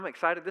I'm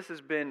excited. This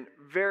has been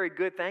very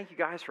good. Thank you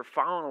guys for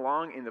following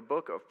along in the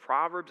book of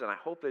Proverbs, and I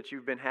hope that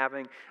you've been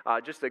having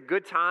just a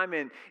good time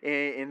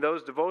in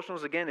those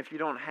devotionals. Again, if you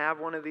don't have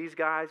one of these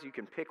guys, you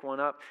can pick one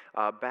up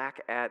back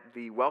at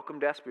the welcome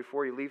desk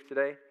before you leave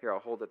today. Here,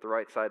 I'll hold it the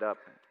right side up.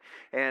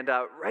 And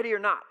ready or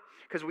not,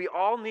 because we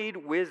all need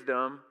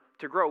wisdom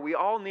to grow. We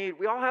all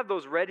have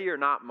those ready or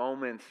not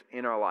moments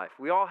in our life.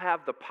 We all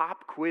have the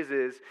pop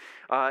quizzes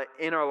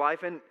in our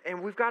life,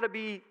 and we've got to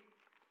be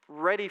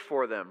ready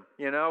for them.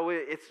 You know,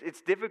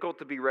 it's difficult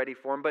to be ready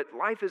for them, but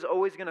life is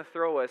always going to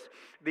throw us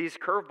these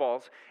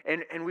curveballs,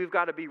 and we've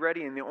got to be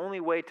ready. And the only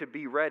way to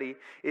be ready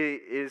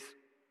is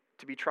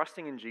to be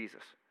trusting in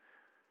Jesus.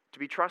 To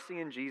be trusting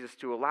in Jesus,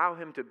 to allow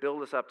Him to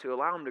build us up, to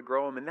allow Him to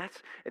grow Him, and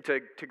that's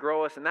to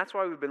grow us. And that's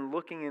why we've been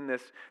looking in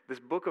this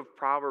book of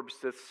Proverbs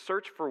to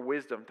search for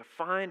wisdom, to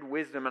find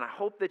wisdom. And I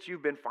hope that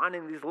you've been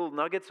finding these little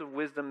nuggets of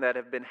wisdom that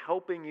have been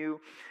helping you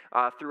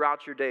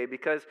throughout your day.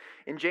 Because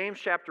in James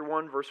chapter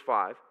 1, verse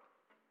 5,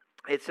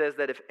 it says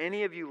that if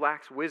any of you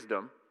lacks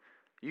wisdom,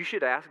 you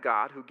should ask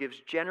God, who gives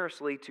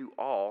generously to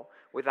all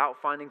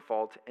without finding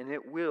fault, and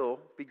it will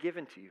be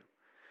given to you.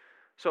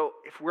 So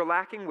if we're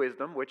lacking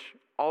wisdom, which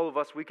all of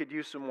us, we could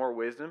use some more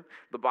wisdom,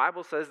 the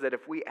Bible says that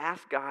if we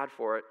ask God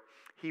for it,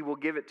 He will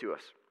give it to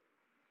us.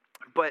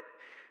 But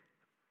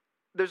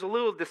there's a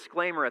little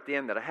disclaimer at the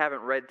end that I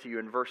haven't read to you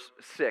in verse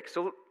 6.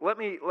 So let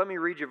me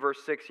read you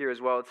verse 6 here as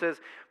well. It says,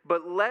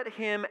 "But let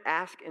him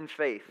ask in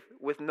faith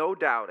with no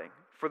doubting.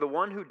 For the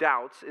one who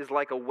doubts is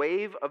like a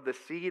wave of the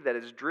sea that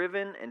is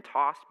driven and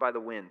tossed by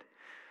the wind.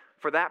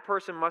 For that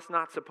person must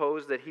not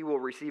suppose that he will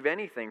receive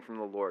anything from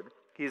the Lord.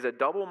 He is a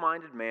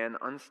double-minded man,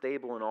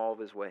 unstable in all of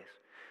his ways."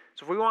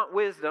 So if we want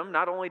wisdom,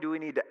 not only do we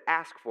need to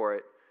ask for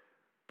it,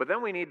 but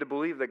then we need to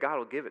believe that God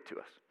will give it to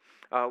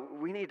us.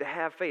 We need to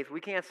have faith. We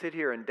can't sit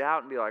here and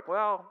doubt and be like,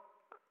 well,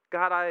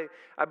 God,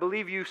 I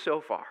believe you so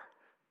far.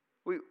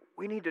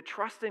 We need to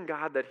trust in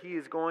God that He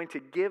is going to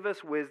give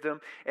us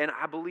wisdom, and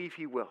I believe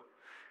He will.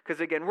 Because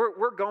again,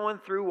 we're going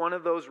through one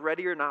of those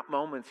ready or not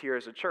moments here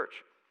as a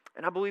church.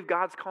 And I believe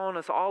God's calling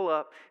us all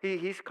up.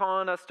 He's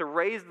calling us to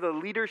raise the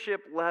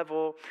leadership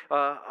level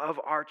of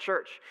our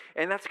church.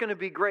 And that's going to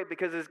be great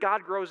because as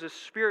God grows us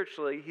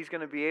spiritually, He's going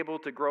to be able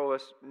to grow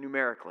us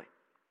numerically.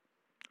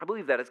 I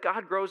believe that as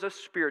God grows us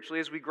spiritually,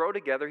 as we grow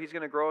together, He's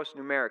going to grow us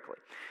numerically.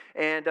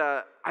 And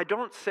I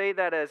don't say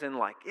that as in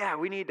like, yeah,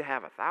 we need to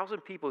have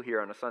 1,000 people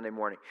here on a Sunday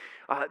morning.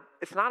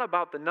 It's not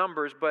about the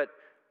numbers, but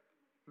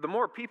the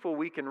more people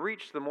we can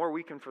reach, the more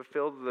we can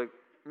fulfill the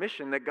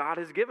mission that God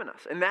has given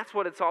us. And that's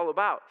what it's all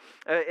about.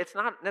 It's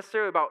not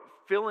necessarily about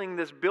filling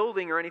this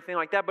building or anything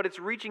like that, but it's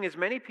reaching as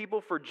many people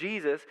for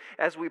Jesus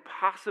as we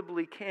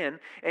possibly can.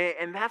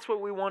 And that's what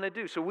we want to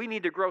do. So we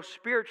need to grow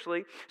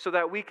spiritually so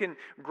that we can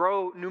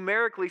grow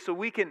numerically, so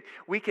we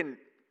can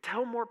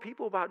tell more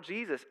people about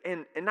Jesus,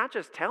 and not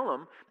just tell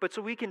them, but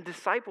so we can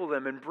disciple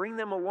them and bring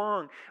them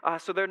along,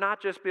 so they're not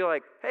just be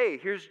like, hey,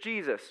 here's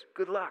Jesus,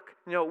 good luck.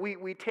 You know,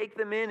 we take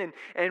them in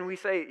and we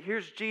say,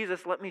 here's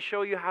Jesus, let me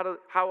show you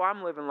how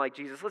I'm living like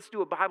Jesus. Let's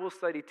do a Bible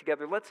study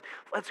together. Let's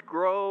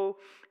grow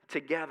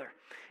together.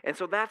 And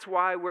so that's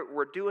why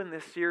we're doing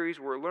this series.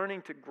 We're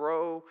learning to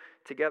grow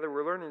together.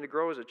 We're learning to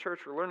grow as a church.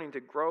 We're learning to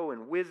grow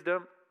in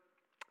wisdom,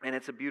 and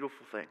it's a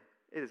beautiful thing.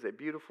 It is a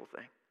beautiful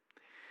thing.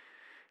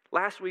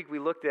 Last week we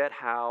looked at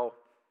how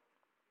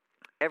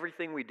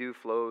everything we do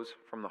flows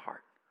from the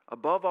heart.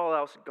 Above all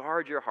else,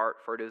 guard your heart,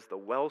 for it is the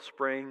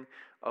wellspring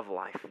of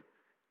life.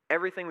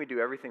 Everything we do,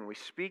 everything we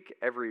speak,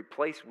 every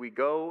place we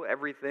go,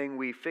 everything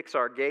we fix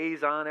our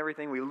gaze on,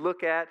 everything we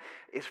look at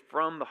is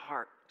from the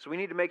heart. So we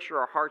need to make sure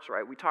our heart's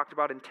right. We talked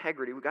about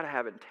integrity. We've got to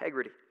have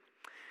integrity.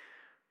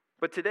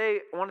 But today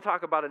I want to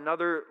talk about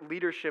another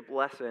leadership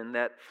lesson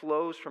that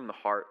flows from the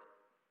heart.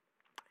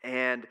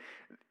 And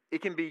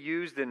it can be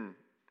used in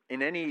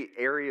any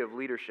area of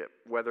leadership,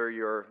 whether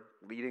you're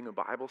leading a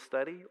Bible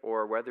study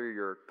or whether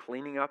you're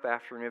cleaning up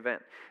after an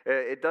event.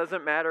 It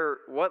doesn't matter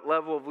what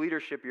level of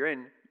leadership you're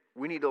in.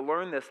 We need to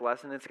learn this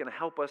lesson. It's going to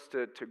help us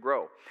to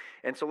grow.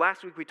 And so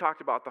last week we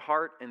talked about the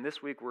heart, and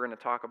this week we're going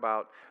to talk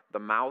about the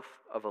mouth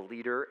of a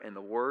leader. And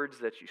the words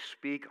that you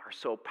speak are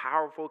so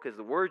powerful because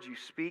the words you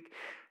speak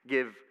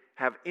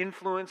have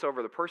influence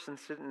over the person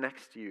sitting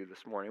next to you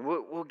this morning.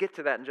 We'll get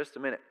to that in just a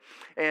minute.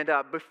 And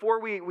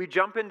before we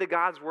jump into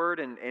God's Word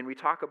and we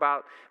talk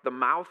about the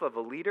mouth of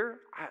a leader,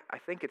 I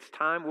think it's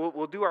time.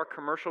 We'll do our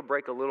commercial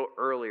break a little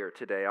earlier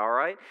today, all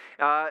right?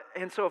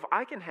 And so if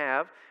I can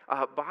have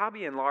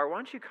Bobby and Laura, why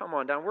don't you come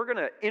on down? We're going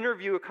to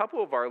interview a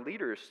couple of our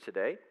leaders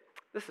today.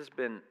 This has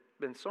been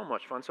so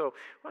much fun. So why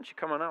don't you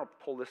come on out,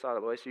 pull this out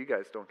of the way so you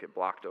guys don't get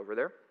blocked over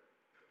there.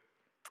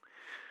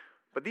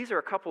 But these are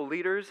a couple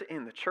leaders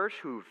in the church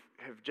who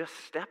have just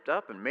stepped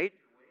up and made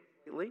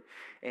lately.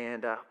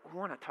 And we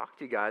want to talk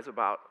to you guys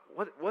about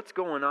what's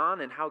going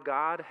on and how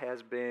God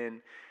has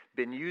been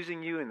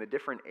using you in the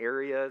different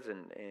areas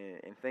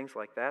and things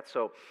like that.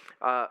 So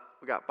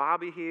we got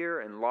Bobby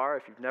here and Laura,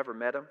 if you've never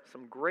met them,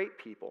 some great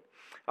people.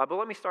 But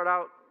let me start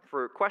out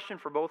for a question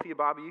for both of you.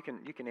 Bobby,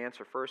 you can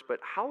answer first. But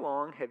how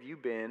long have you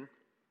been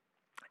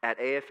at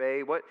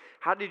AFA.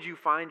 How did you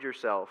find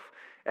yourself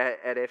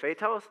at AFA?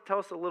 Tell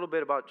us a little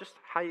bit about just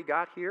how you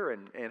got here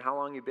and how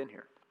long you've been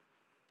here.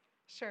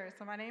 Sure.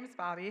 So my name is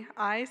Bobby.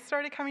 I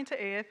started coming to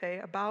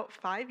AFA about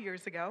 5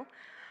 years ago.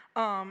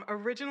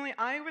 Originally,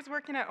 I was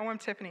working at OM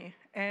Tiffany,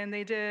 and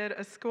they did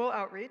a school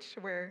outreach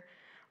where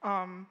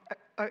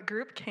a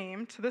group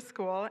came to the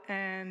school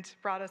and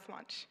brought us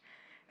lunch.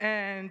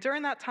 And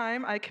during that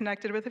time, I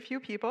connected with a few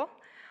people.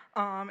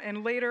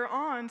 And later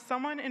on,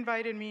 someone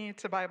invited me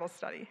to Bible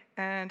study.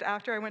 And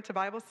after I went to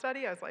Bible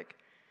study, I was like,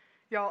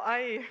 y'all,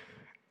 I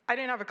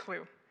didn't have a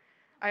clue.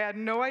 I had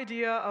no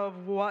idea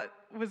of what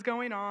was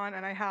going on,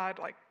 and I had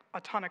like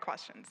a ton of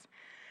questions.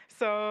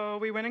 So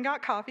we went and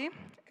got coffee,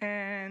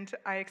 and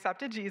I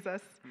accepted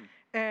Jesus.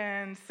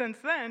 And since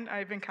then,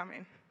 I've been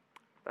coming.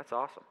 That's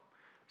awesome.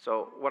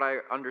 So what I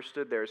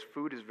understood there is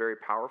food is very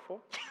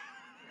powerful.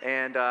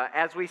 And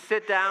as we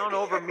sit down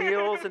over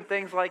meals and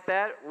things like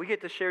that, we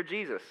get to share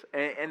Jesus,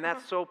 and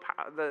that's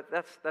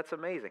that's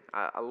amazing.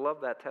 I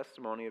love that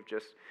testimony of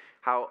just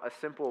how a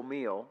simple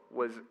meal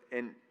was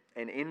an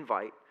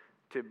invite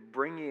to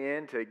bring you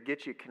in, to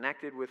get you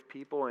connected with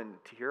people, and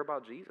to hear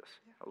about Jesus.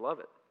 I love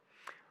it.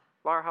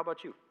 Laura, how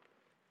about you?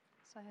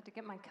 So I had to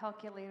get my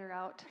calculator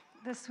out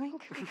this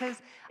week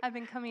because I've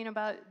been coming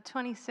about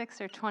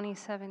 26 or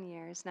 27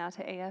 years now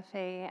to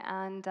AFA,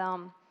 and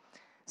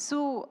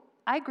so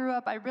I grew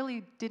up, I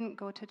really didn't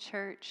go to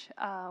church.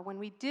 When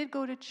we did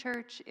go to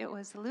church, it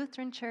was the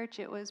Lutheran church.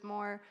 It was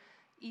more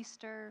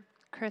Easter,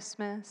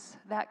 Christmas,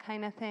 that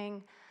kind of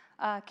thing.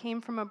 Came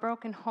from a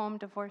broken home,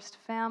 divorced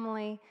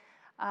family.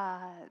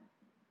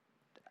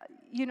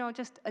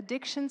 Just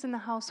addictions in the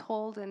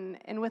household,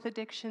 and with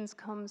addictions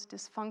comes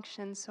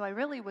dysfunction. So I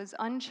really was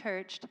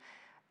unchurched.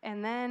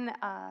 And then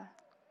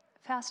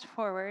fast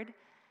forward,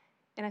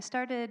 and I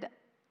started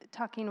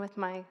talking with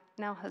my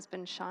now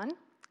husband, Sean,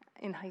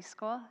 in high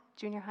school,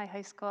 junior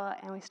high school,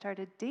 and we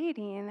started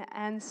dating.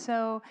 And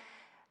so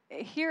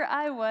here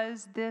I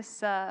was, this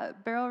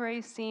barrel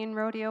racing,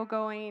 rodeo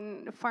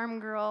going, farm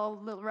girl,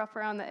 a little rough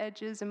around the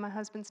edges, and my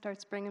husband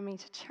starts bringing me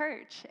to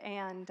church.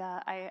 And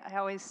I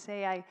always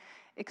say I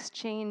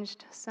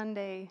exchanged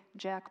Sunday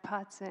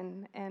jackpots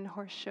and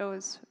horse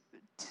shows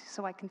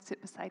so I can sit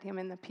beside him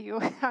in the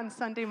pew on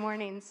Sunday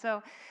mornings.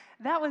 So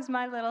that was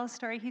my little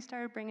story. He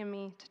started bringing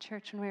me to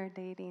church when we were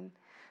dating.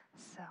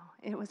 So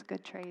it was a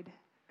good trade.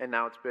 And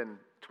now it's been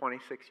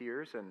 26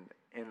 years, and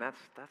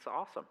that's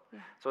awesome. Yeah.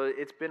 So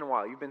it's been a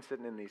while. You've been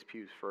sitting in these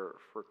pews for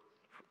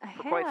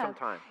quite some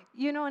time.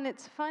 And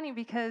it's funny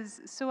because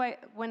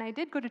when I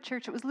did go to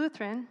church, it was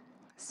Lutheran.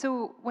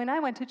 So when I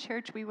went to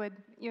church, we would,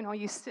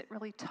 you sit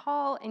really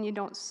tall, and you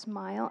don't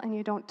smile, and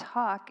you don't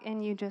talk,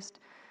 and you're just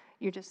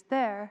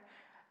there,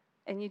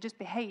 and you just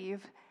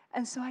behave.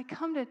 And so I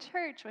come to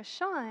church with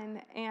Sean,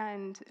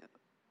 and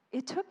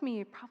it took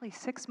me probably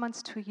 6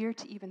 months to a year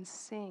to even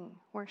sing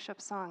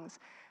worship songs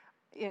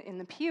in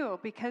the pew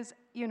because,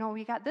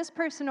 we got this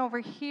person over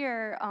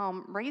here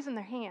raising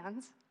their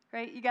hands,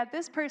 right? You got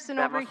this person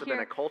over here. That must have been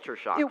a culture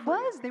shock. It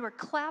was. They were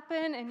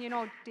clapping and,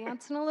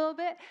 dancing a little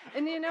bit.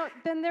 And,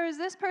 then there was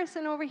this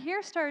person over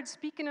here started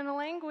speaking in a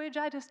language.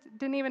 I just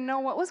didn't even know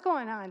what was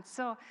going on.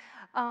 So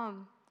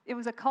it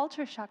was a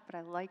culture shock, but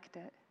I liked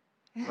it.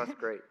 That's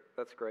great.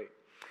 That's great.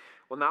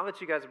 Well, now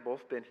that you guys have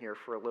both been here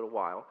for a little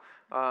while,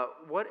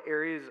 what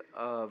areas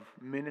of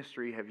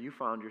ministry have you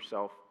found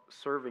yourself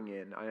serving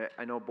in?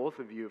 I know both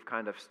of you have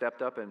kind of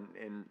stepped up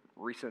in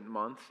recent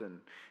months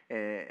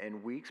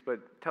and weeks, but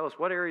tell us,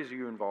 what areas are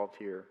you involved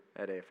here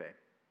at AFA?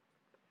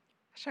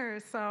 Sure.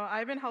 So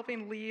I've been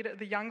helping lead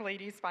the young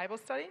ladies Bible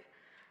study,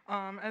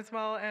 as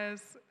well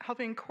as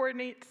helping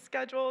coordinate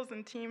schedules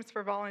and teams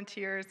for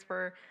volunteers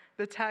for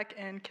the tech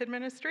and kid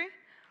ministry.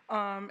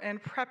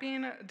 And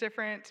prepping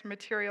different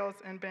materials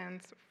and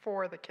bins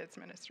for the kids'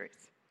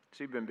 ministries.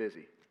 So you've been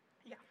busy.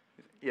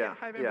 Yeah,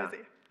 I've been busy.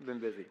 You've been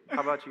busy.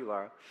 How about you,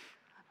 Laura?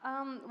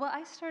 Well,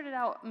 I started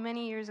out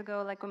many years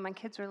ago, like when my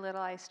kids were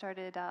little, I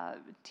started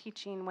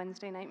teaching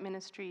Wednesday night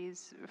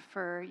ministries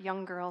for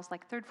young girls,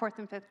 like 3rd, 4th,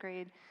 and 5th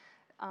grade.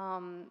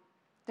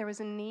 There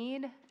was a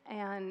need,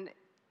 and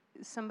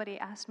somebody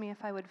asked me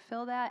if I would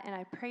fill that, and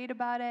I prayed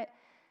about it.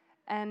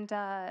 And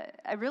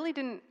I really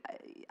didn't,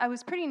 I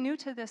was pretty new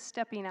to this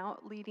stepping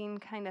out, leading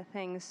kind of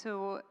thing.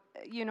 So,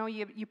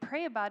 you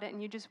pray about it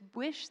and you just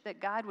wish that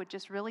God would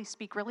just really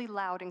speak really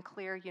loud and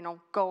clear,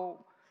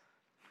 go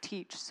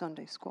teach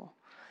Sunday school.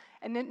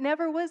 And it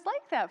never was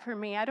like that for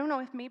me. I don't know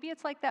if maybe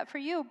it's like that for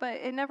you, but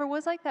it never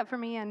was like that for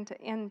me.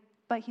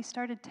 But he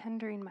started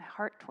tendering my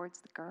heart towards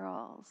the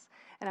girls.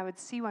 And I would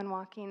see one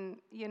walking,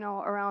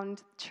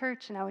 around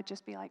church, and I would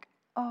just be like,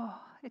 oh,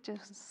 it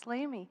just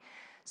slay me.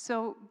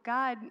 So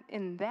God,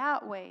 in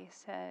that way,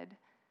 said,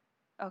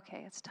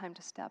 okay, it's time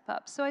to step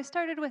up. So I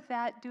started with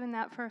that, doing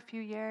that for a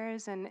few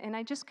years, and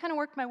I just kind of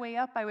worked my way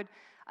up.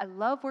 I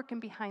love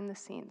working behind the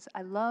scenes.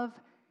 I love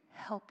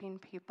helping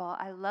people.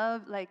 I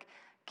love, like,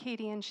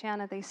 Katie and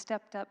Shanna, they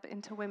stepped up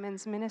into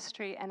women's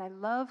ministry, and I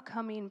love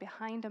coming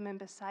behind them and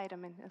beside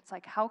them, and it's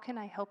like, how can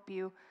I help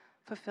you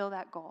fulfill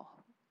that goal?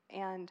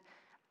 And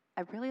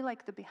I really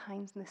like the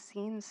behind the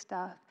scenes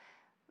stuff,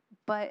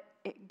 but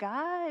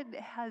God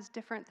has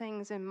different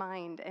things in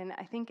mind. And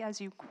I think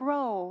as you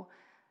grow,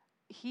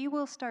 he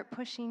will start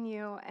pushing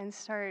you and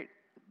start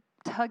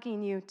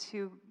tugging you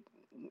to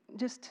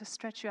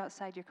stretch you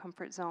outside your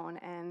comfort zone.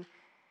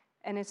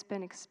 And it's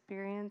been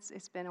experience.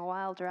 It's been a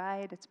wild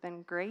ride. It's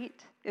been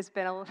great. It's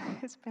been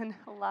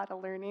a lot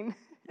of learning.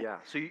 Yeah.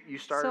 So you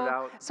started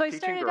out So I teaching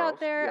started girls. out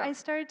there. Yeah. I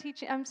started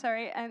teaching. I'm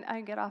sorry, and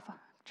I get off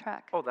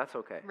track. Oh, that's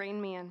okay.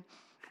 Rein me in.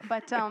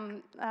 But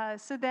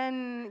so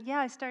then,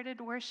 I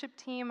started worship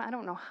team. I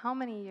don't know how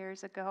many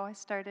years ago. I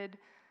started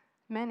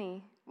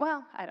many.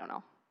 Well, I don't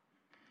know.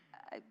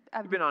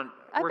 You've been on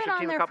I've worship been on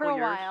team there a couple for a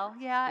years. while.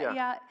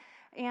 Yeah.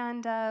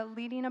 And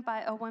leading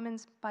a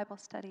women's Bible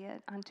study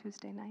on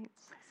Tuesday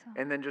nights. So.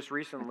 And then just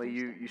recently,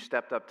 you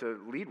stepped up to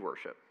lead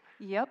worship.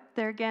 Yep.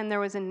 There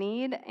was a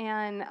need.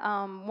 And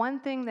one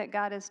thing that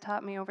God has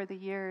taught me over the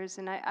years,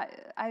 and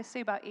I say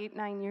about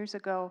 8-9 years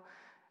ago,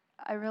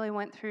 I really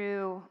went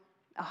through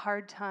a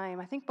hard time.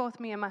 I think both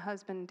me and my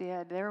husband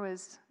did.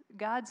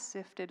 God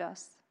sifted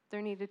us.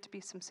 There needed to be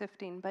some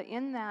sifting. But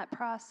in that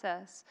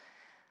process,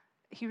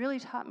 he really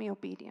taught me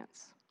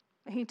obedience.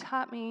 He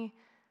taught me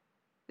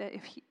that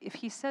if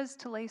he says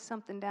to lay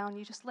something down,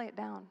 you just lay it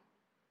down.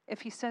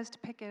 If he says to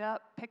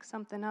pick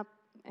something up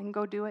and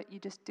go do it, you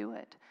just do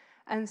it.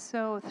 And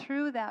so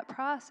through that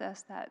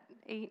process, that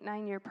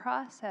 8-9 year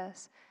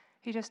process,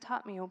 he just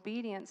taught me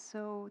obedience.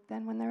 So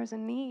then when there was a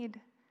need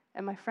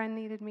and my friend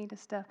needed me to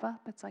step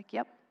up, it's like,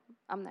 yep,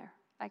 I'm there.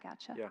 I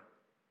gotcha. Yeah,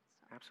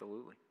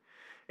 absolutely.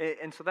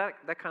 And so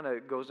that kind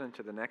of goes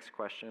into the next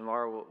question.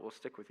 Laura, we'll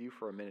stick with you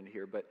for a minute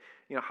here. But,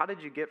 how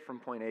did you get from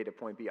point A to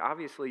point B?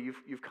 Obviously,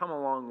 you've come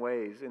a long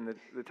ways in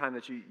the time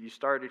that you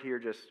started here.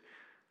 Just,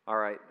 all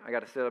right, I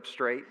got to sit up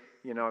straight.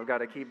 I've got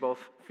to keep both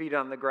feet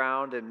on the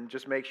ground and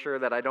just make sure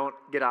that I don't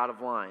get out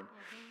of line.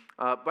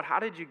 Mm-hmm. But how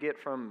did you get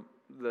from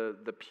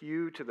the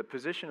pew to the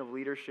position of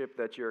leadership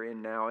that you're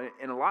in now?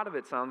 And a lot of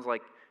it sounds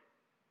like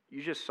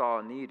you just saw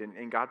a need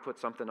and God put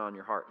something on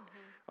your heart.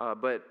 Mm-hmm.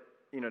 But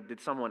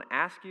did someone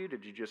ask you?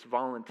 Did you just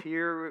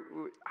volunteer?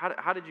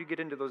 How did you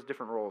get into those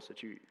different roles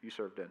that you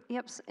served in?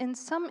 Yep. In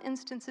some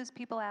instances,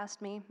 people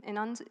asked me.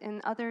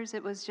 In others,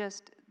 it was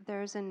just,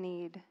 there's a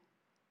need.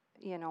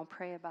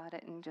 Pray about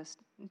it and just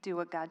do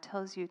what God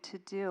tells you to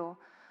do.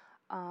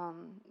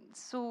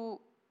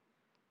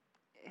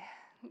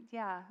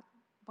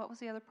 What was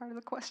the other part of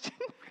the question?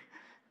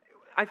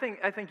 I think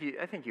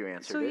you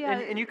answered it, yeah,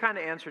 and you kind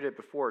of answered it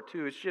before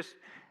too. It's just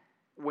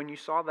when you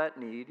saw that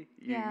need,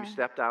 you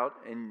stepped out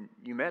and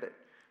you met it.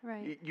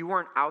 Right. You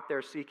weren't out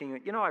there seeking,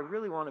 I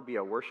really want to be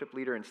a worship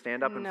leader and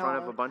stand up in front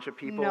of a bunch of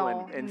people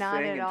and sing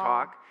and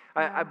talk.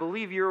 I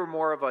believe you were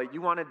more of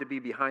you wanted to be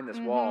behind this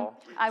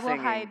wall. I will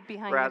hide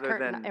behind the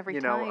curtain than, every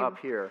time. Up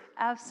here.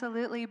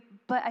 Absolutely.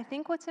 But I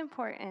think what's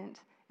important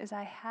is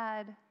I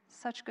had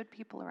such good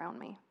people around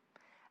me.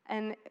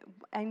 And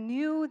I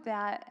knew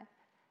that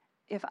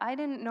if I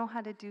didn't know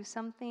how to do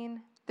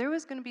something, there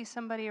was going to be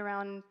somebody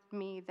around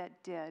me that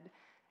did.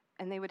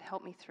 And they would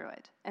help me through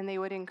it. And they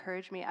would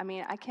encourage me. I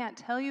mean, I can't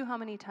tell you how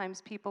many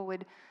times people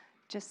would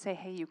just say,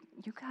 hey, you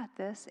got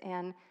this.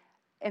 And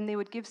they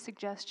would give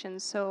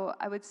suggestions. So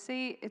I would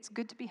say it's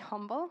good to be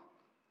humble.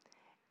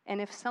 And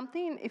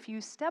if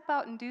you step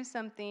out and do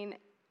something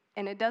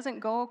and it doesn't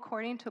go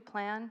according to a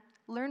plan,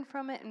 learn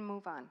from it and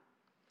move on.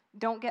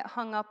 Don't get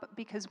hung up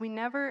because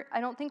I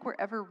don't think we're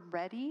ever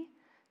ready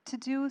to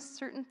do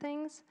certain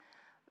things.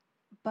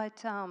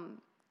 But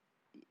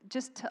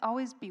just to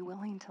always be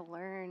willing to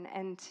learn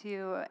and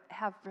to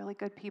have really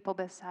good people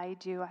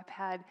beside you. I've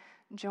had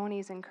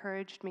Joni's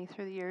encouraged me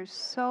through the years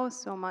so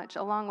much,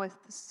 along with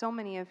so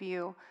many of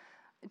you.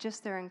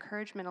 Just their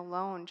encouragement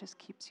alone just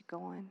keeps you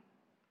going.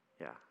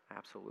 Yeah,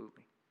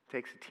 absolutely.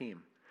 Takes a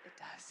team. It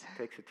does.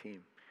 Takes a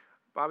team.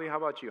 Bobby, how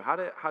about you? How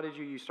did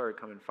you started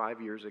coming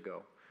 5 years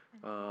ago?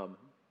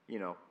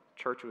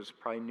 Church was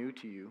probably new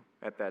to you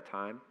at that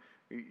time.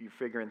 You're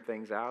figuring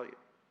things out.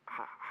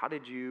 How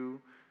did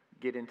you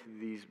get into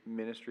these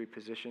ministry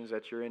positions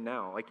that you're in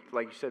now?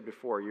 Like you said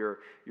before,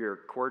 you're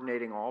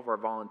coordinating all of our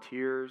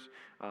volunteers.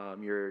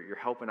 You're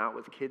helping out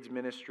with kids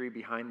ministry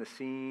behind the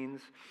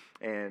scenes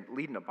and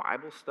leading a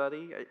Bible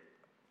study.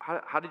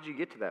 How did you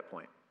get to that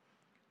point?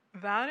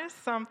 That is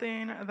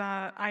something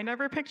that I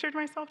never pictured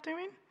myself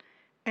doing,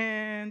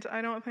 and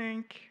I don't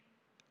think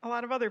a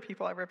lot of other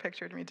people ever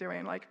pictured me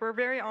doing. We're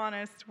very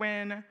honest,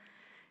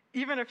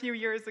 even a few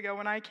years ago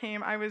when I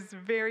came, I was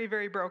very,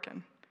 very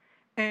broken.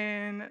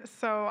 And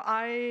so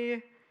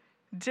I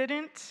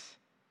didn't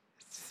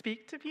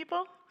speak to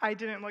people. I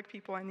didn't look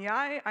people in the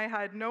eye. I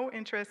had no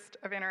interest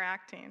of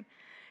interacting.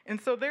 And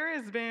so there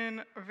has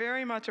been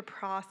very much a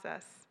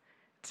process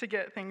to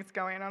get things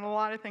going and a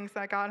lot of things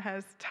that God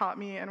has taught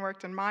me and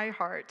worked in my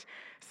heart.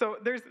 So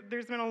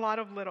there's been a lot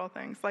of little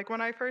things.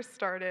 When I first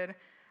started,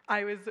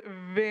 I was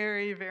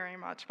very, very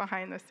much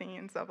behind the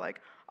scenes of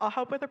I'll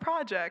help with a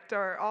project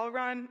or I'll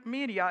run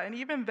media. And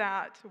even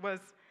that was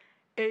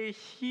a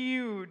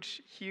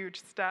huge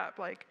step,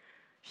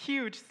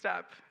 huge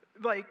step.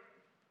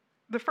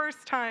 the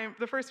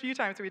first few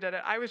times we did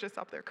it, I was just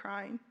up there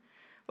crying.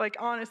 Like,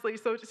 honestly,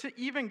 so to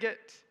even get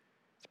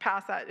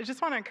past that, I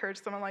just want to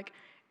encourage someone, like,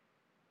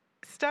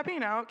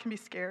 stepping out can be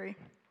scary.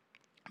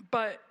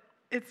 But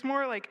it's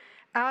more like,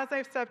 as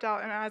I've stepped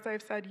out and as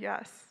I've said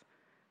yes,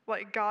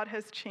 like, God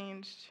has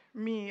changed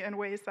me in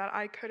ways that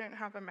I couldn't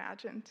have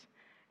imagined,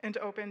 and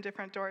to open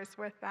different doors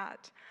with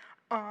that.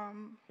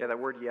 Yeah, that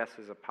word yes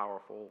is a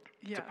powerful,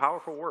 yes. It's a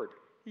powerful word.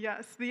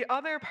 Yes. The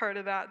other part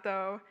of that,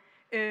 though,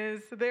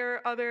 is there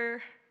are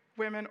other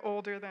women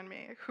older than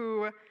me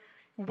who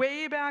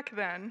way back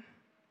then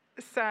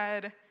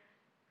said,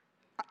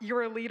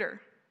 you're a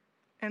leader.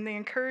 And they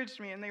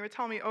encouraged me, and they would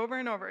tell me over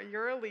and over,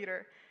 you're a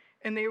leader.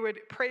 And they would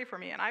pray for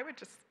me, and I would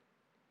just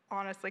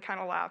honestly kind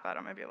of laugh at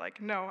them and be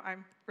like, no,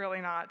 I'm really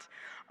not.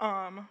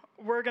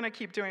 We're going to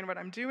keep doing what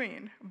I'm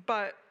doing.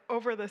 But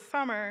over the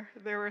summer,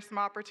 there were some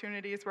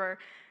opportunities where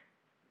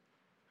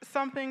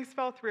some things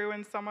fell through,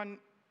 and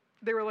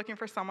they were looking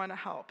for someone to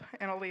help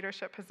in a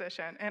leadership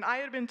position. And I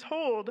had been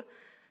told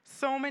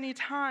so many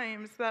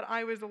times that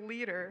I was a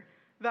leader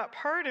that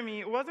part of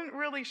me wasn't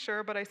really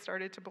sure, but I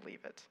started to believe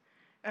it.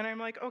 And I'm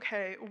like,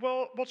 okay,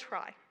 we'll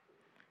try.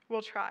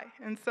 We'll try.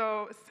 And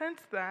so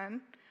since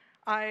then,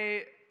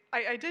 I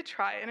did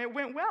try, and it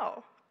went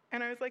well.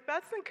 And I was like,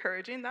 that's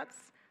encouraging. That's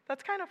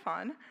kind of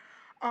fun.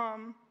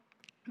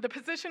 The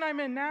position I'm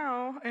in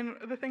now and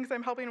the things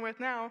I'm helping with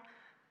now,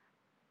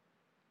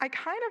 I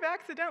kind of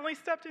accidentally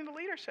stepped into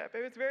leadership.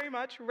 It was very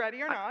much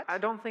ready or not. I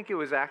don't think it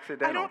was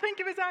accidental. I don't think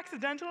it was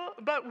accidental,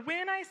 but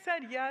when I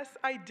said yes,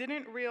 I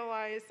didn't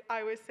realize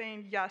I was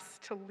saying yes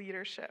to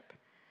leadership.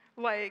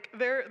 Like,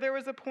 there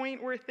was a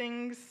point where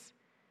things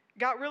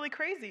got really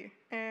crazy,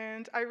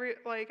 and I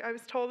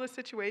was told the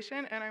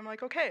situation, and I'm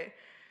like, okay,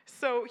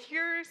 so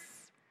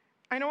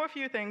I know a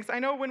few things. I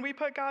know when we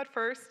put God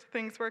first,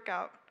 things work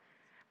out.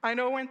 I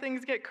know when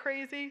things get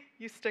crazy,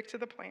 you stick to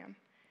the plan.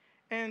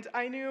 And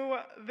I knew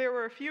there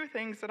were a few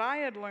things that I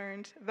had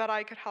learned that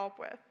I could help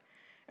with.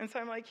 And so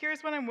I'm like,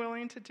 here's what I'm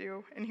willing to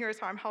do, and here's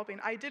how I'm helping.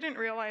 I didn't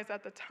realize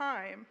at the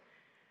time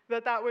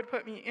that would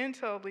put me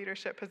into a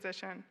leadership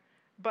position,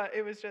 but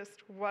it was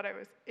just what I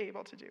was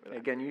able to do.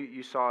 Again,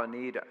 you saw a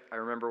need. I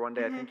remember one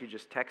day, I think you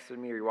just texted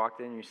me or you walked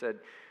in and you said,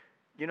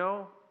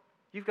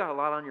 you've got a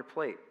lot on your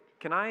plate.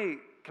 Can I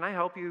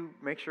help you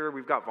make sure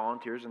we've got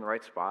volunteers in the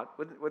right spot?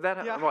 Would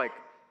that yeah. I'm like,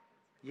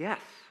 yes,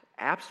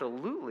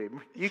 absolutely.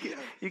 You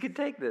can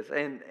take this.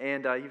 And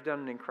you've done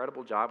an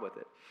incredible job with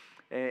it.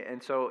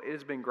 And so it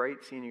has been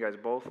great seeing you guys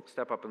both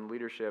step up in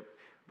leadership.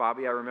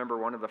 Bobby, I remember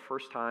one of the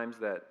first times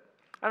that,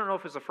 I don't know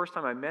if it was the first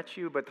time I met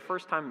you, but the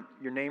first time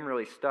your name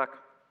really stuck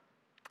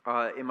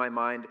in my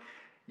mind,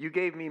 you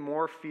gave me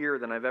more fear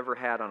than I've ever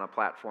had on a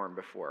platform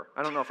before.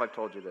 I don't know if I've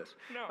told you this.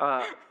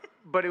 No.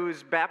 But it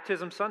was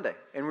Baptism Sunday,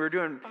 and we were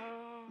doing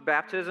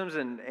baptisms,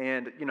 and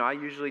I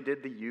usually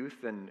did the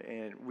youth,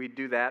 and we'd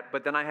do that,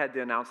 but then I had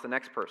to announce the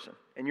next person,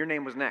 and your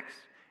name was next.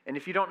 And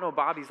if you don't know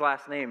Bobby's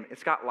last name,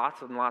 it's got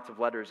lots and lots of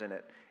letters in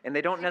it, and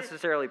they don't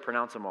necessarily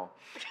pronounce them all.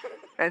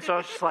 And so I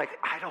was just like,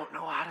 I don't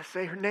know how to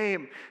say her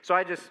name. So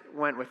I just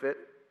went with it,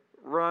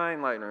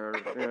 Ryan Leitner,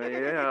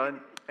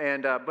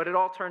 but it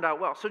all turned out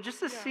well. So just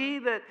to see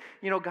that,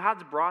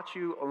 God's brought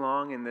you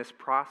along in this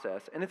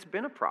process, and it's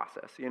been a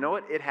process.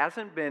 It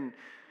hasn't been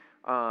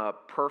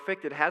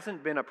perfect. It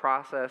hasn't been a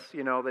process,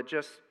 that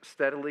just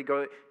steadily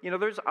goes.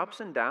 There's ups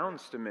and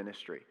downs to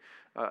ministry.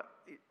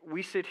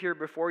 We sit here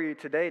before you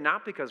today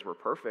not because we're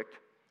perfect.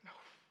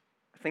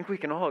 I think we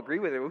can all agree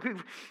with it.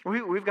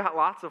 We've got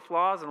lots of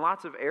flaws and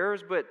lots of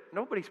errors, but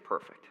nobody's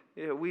perfect.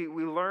 We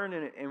learn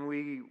and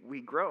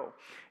we grow.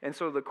 And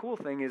so the cool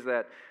thing is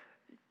that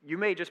you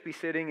may just be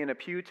sitting in a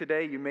pew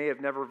today. You may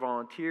have never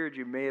volunteered.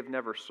 You may have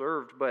never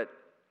served, but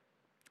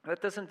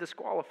that doesn't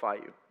disqualify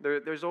you.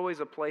 There's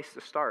always a place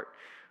to start.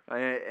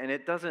 And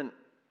it doesn't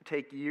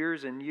take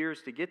years and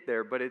years to get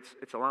there, but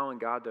it's allowing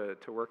God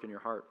to work in your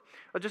heart.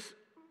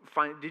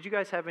 Did you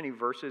guys have any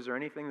verses or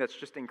anything that's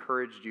just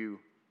encouraged you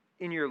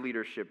in your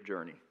leadership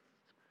journey?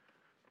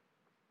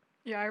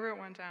 Yeah, I wrote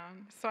one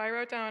down. So I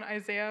wrote down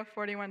Isaiah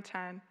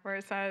 41:10, where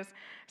it says,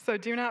 "So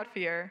do not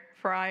fear,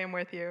 for I am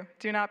with you.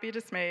 Do not be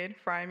dismayed,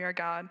 for I am your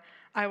God.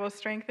 I will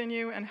strengthen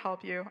you and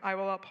help you. I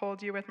will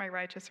uphold you with my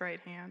righteous right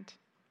hand."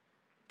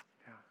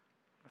 Yeah,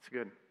 that's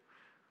good.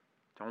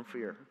 Don't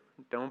fear.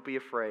 Don't be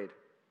afraid.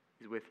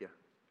 He's with you.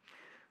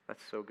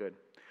 That's so good.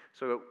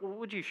 So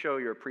would you show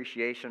your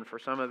appreciation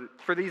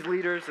for these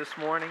leaders this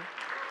morning?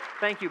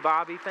 Thank you,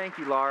 Bobby. Thank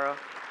you, Laura,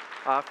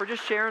 for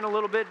just sharing a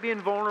little bit, being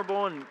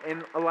vulnerable,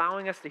 and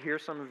allowing us to hear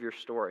some of your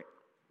story.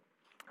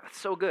 That's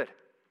so good.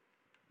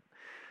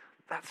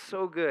 That's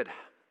so good.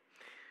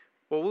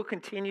 Well, we'll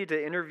continue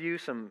to interview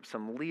some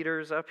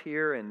leaders up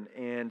here, and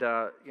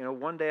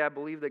one day I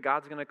believe that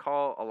God's going to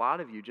call a lot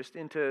of you just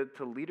into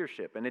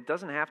leadership, and it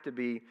doesn't have to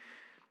be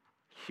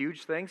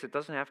huge things. It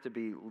doesn't have to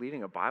be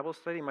leading a Bible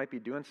study. You might be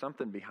doing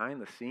something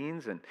behind the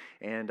scenes,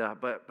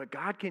 but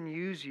God can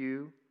use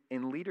you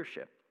in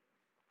leadership.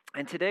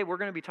 And today we're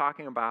going to be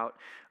talking about,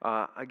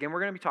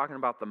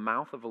 the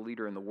mouth of a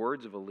leader and the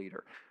words of a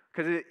leader.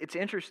 Because it's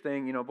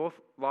interesting, both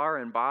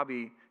Laura and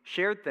Bobby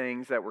shared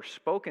things that were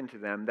spoken to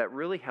them that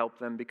really helped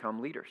them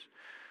become leaders.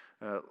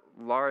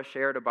 Laura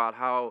shared about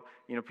how,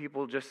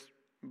 people just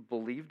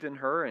believed in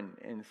her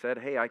and said,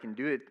 hey, I can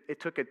do it.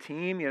 It took a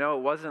team, it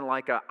wasn't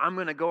like I'm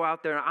going to go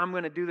out there and I'm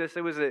going to do this.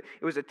 It was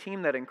a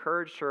team that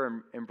encouraged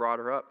her and brought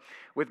her up.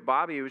 With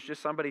Bobby, it was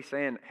just somebody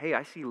saying, hey,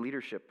 I see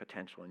leadership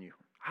potential in you.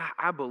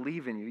 I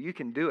believe in you. You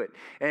can do it.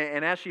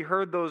 And as she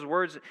heard those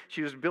words,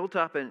 she was built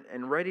up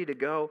and ready to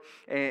go.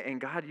 And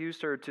God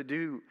used her to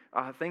do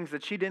things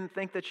that she didn't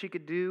think that she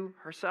could do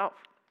herself.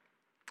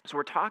 So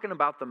we're talking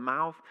about the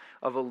mouth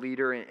of a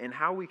leader and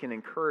how we can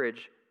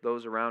encourage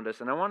those around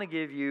us. And I want to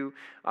give you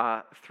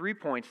 3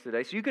 points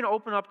today. So you can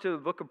open up to the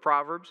book of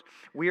Proverbs.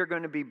 We are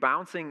going to be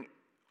bouncing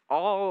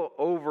all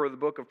over the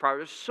book of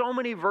Proverbs. There's so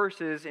many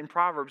verses in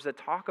Proverbs that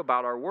talk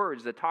about our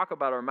words, that talk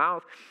about our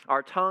mouth,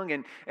 our tongue,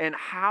 and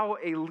how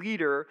a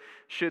leader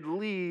should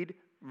lead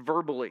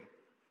verbally.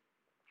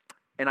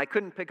 And I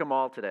couldn't pick them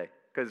all today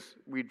because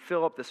we'd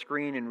fill up the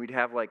screen and we'd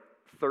have like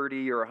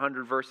 30 or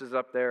 100 verses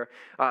up there.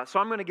 So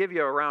I'm going to give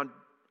you around,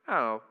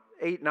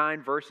 8,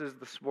 9 verses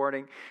this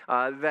morning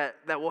that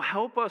will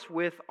help us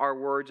with our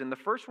words. And the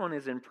first one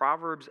is in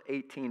Proverbs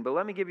 18. But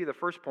let me give you the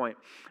first point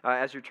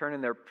as you're turning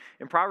there.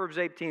 In Proverbs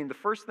 18, the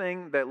first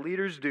thing that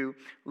leaders do,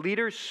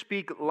 leaders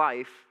speak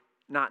life,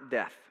 not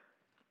death.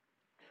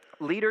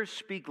 Leaders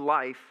speak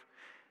life,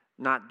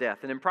 not death.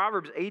 And in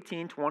Proverbs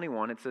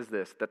 18:21, it says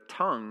this: the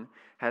tongue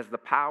has the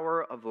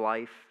power of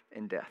life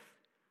and death.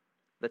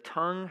 The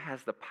tongue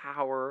has the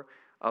power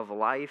of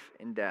life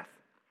and death.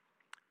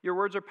 Your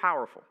words are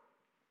powerful.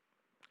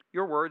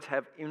 Your words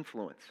have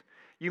influence.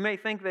 You may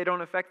think they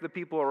don't affect the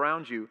people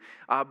around you,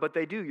 but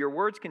they do. Your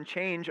words can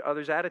change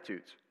others'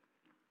 attitudes.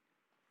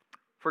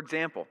 For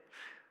example,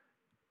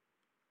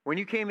 when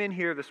you came in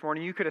here this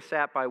morning, you could have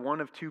sat by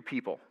one of 2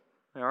 people.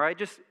 All right?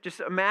 Just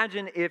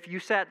imagine if you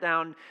sat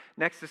down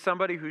next to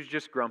somebody who's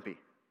just grumpy.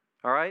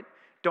 All right?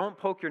 Don't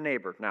poke your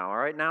neighbor now. All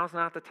right? Now's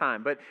not the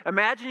time. But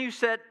imagine you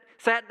sat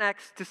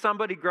next to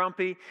somebody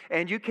grumpy,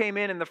 and you came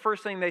in, and the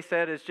first thing they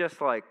said is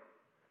just like,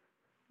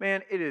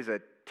 man, it is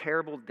a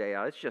terrible day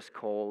out. It's just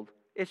cold.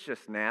 It's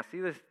just nasty.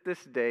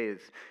 This day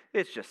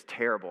it's just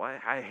terrible.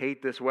 I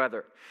hate this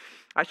weather.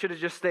 I should have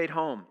just stayed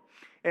home.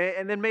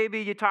 And then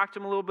maybe you talk to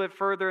them a little bit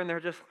further and they're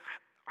just,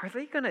 are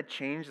they going to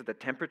change the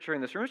temperature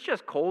in this room? It's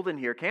just cold in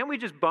here. Can't we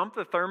just bump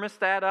the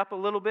thermostat up a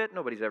little bit?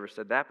 Nobody's ever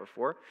said that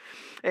before.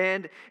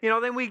 And,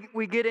 then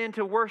we get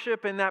into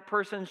worship and that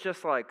person's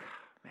just like,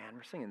 man,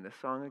 we're singing this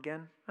song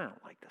again? I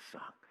don't like this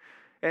song.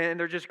 And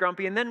they're just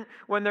grumpy. And then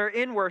when they're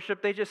in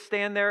worship, they just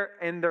stand there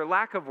and their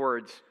lack of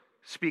words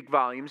speak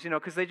volumes,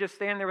 because they just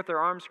stand there with their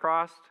arms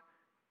crossed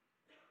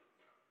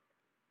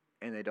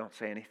and they don't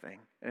say anything.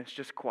 And it's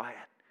just quiet.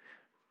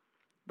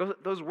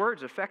 Those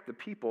words affect the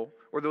people,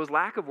 or those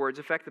lack of words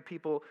affect the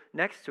people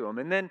next to them.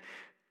 And then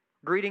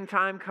greeting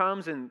time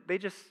comes and they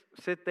just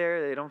sit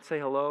there. They don't say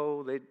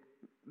hello.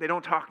 They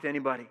don't talk to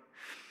anybody,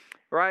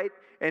 right?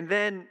 And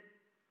then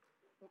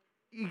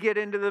you get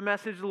into the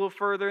message a little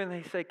further and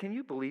they say, can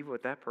you believe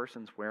what that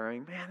person's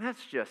wearing? Man,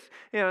 that's just,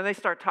 and they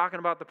start talking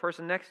about the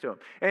person next to them.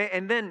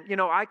 And then,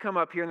 I come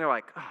up here and they're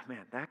like, oh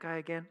man, that guy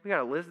again? We got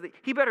to listen.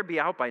 He better be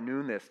out by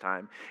noon this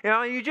time.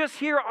 And you just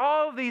hear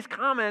all of these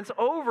comments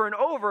over and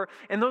over,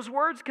 and those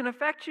words can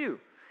affect you.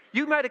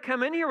 You might have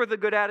come in here with a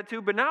good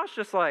attitude, but now it's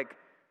just like,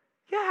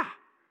 yeah,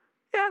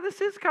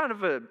 this is kind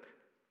of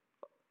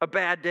a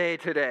bad day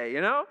today,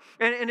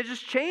 And it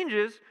just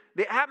changes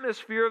the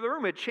atmosphere of the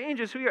room. It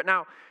changes who you are.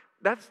 Now,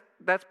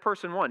 that's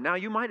person 1. Now,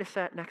 you might have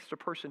sat next to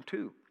person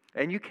 2,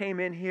 and you came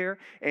in here,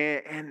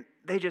 and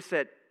they just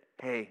said,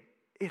 hey,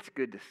 it's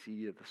good to see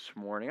you this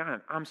morning.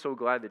 I'm so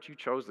glad that you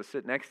chose to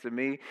sit next to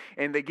me.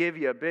 And they give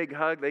you a big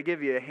hug. They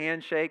give you a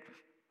handshake.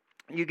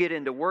 You get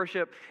into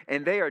worship,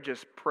 and they are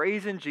just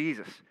praising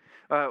Jesus.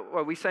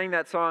 We sang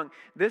that song,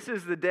 this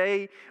is the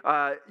day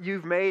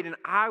you've made, and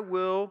I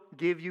will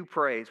give you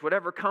praise.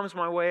 Whatever comes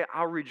my way,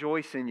 I'll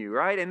rejoice in you,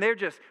 right? And they're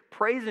just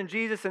praising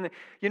Jesus. And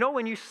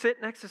when you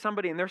sit next to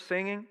somebody and they're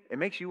singing, it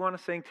makes you want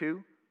to sing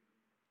too.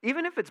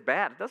 Even if it's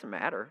bad, it doesn't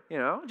matter,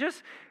 You're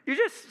just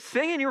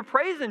singing, you're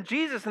praising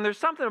Jesus, and there's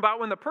something about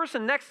when the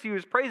person next to you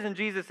is praising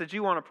Jesus that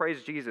you want to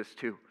praise Jesus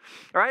too,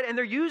 all right? And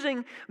they're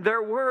using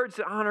their words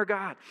to honor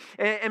God.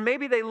 And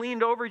maybe they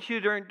leaned over to you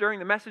during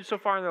the message so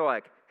far, and they're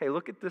like, hey,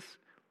 look at this.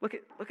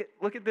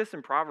 Look at this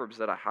in Proverbs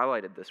that I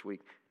highlighted this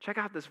week. Check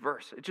out this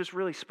verse. It just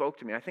really spoke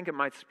to me. I think it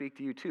might speak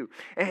to you too.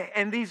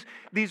 And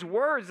these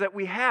words that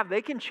we have,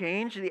 they can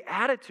change the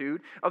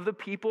attitude of the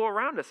people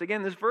around us.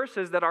 Again, this verse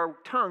says that our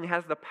tongue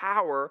has the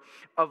power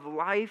of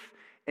life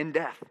and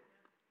death.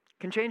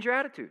 It can change your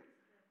attitude.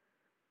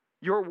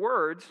 Your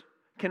words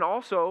can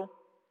also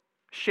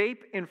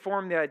shape and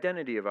form the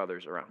identity of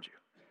others around you.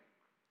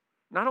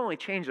 Not only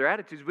change their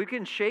attitudes, we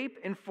can shape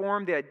and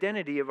form the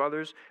identity of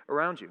others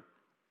around you.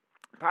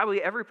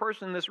 Probably every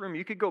person in this room,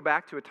 you could go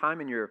back to a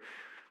time in your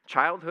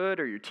childhood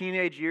or your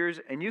teenage years,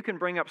 and you can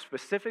bring up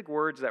specific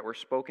words that were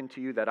spoken to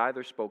you that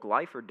either spoke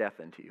life or death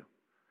into you.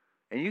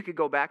 And you could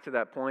go back to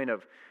that point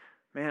of,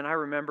 Man, I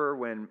remember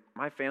when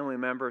my family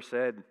member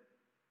said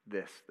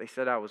this. They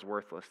said I was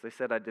worthless. They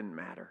said I didn't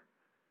matter.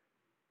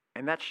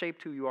 And that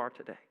shaped who you are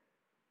today.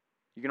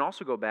 You can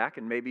also go back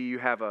and maybe you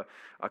have a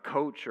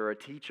coach or a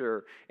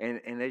teacher and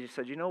they just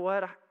said, you know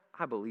what?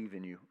 I believe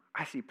in you.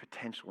 I see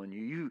potential in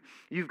you.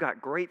 You've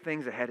got great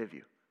things ahead of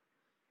you.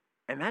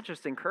 And that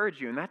just encouraged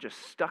you and that just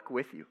stuck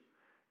with you.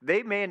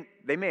 They may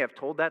have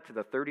told that to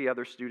the 30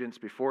 other students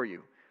before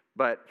you,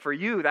 but for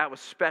you, that was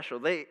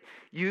special.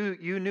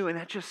 You knew, and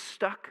that just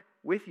stuck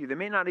with you. They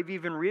may not have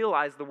even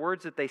realized the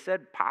words that they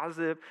said,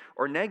 positive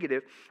or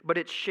negative, but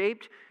it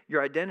shaped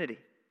your identity.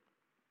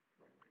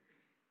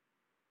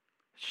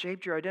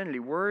 Shaped your identity.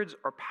 Words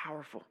are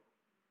powerful.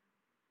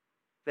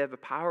 They have the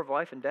power of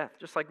life and death.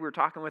 Just like we were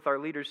talking with our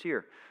leaders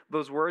here.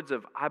 Those words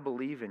of, I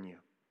believe in you.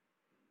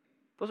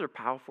 Those are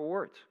powerful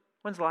words.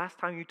 When's the last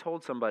time you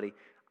told somebody,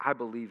 I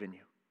believe in you?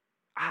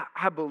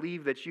 I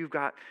believe that you've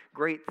got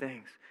great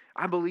things.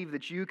 I believe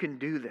that you can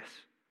do this.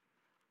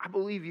 I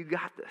believe you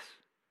got this.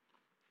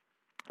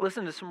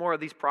 Listen to some more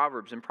of these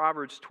Proverbs. In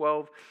Proverbs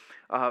 12,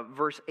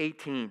 verse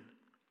 18,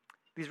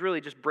 these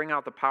really just bring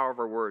out the power of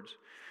our words.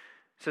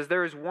 It says,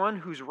 there is one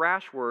whose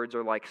rash words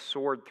are like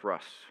sword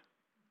thrusts,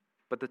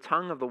 but the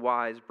tongue of the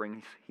wise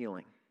brings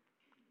healing.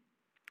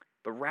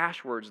 The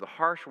rash words, the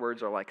harsh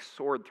words are like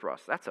sword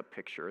thrusts. That's a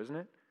picture, isn't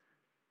it?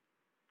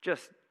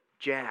 Just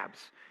jabs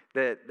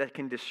that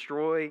can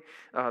destroy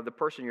the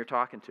person you're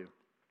talking to.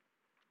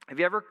 Have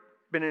you ever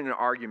been in an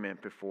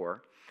argument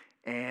before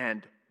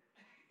and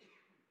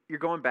you're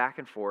going back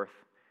and forth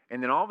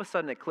and then all of a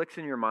sudden it clicks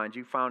in your mind,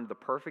 you found the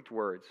perfect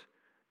words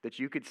that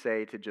you could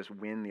say to just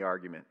win the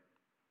argument?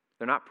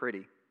 They're not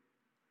pretty.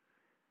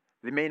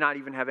 They may not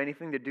even have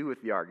anything to do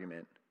with the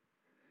argument.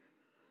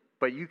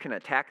 But you can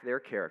attack their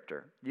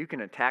character. You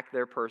can attack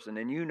their person.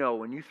 And you know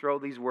when you throw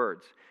these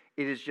words,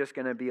 it is just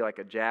going to be like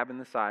a jab in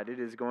the side. It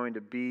is going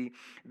to be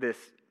this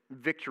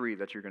victory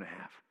that you're going to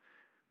have.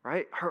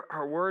 Right?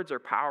 Our words are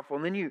powerful.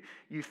 And then you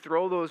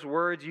throw those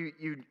words,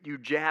 you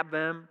jab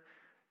them,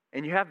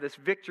 and you have this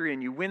victory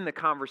and you win the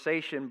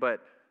conversation. But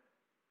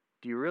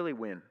do you really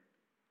win?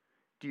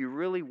 Do you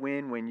really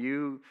win when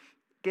you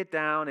get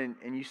down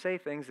and you say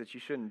things that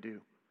you shouldn't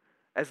do?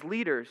 As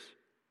leaders,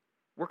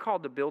 we're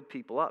called to build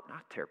people up,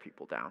 not tear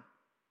people down.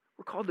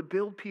 We're called to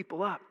build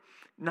people up,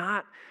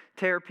 not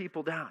tear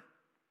people down.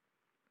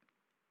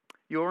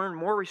 You'll earn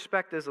more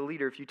respect as a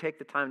leader if you take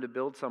the time to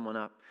build someone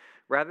up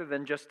rather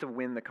than just to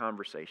win the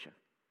conversation.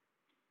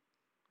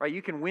 Right?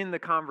 You can win the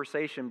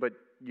conversation, but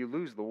you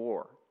lose the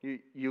war.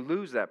 You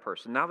lose that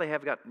person. Now they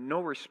have got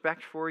no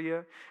respect for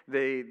you.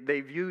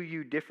 They view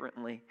you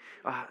differently.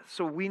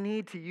 So we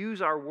need to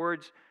use our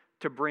words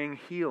to bring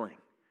healing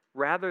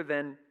rather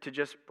than to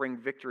just bring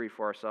victory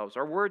for ourselves.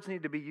 Our words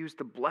need to be used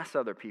to bless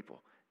other people,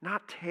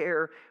 not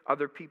tear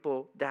other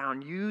people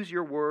down. Use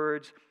your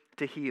words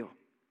to heal.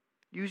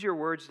 Use your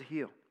words to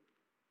heal.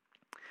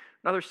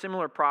 Another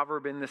similar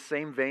proverb in the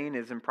same vein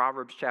is in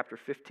Proverbs chapter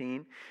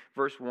 15,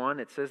 verse 1.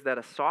 It says that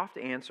a soft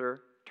answer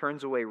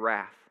turns away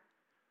wrath,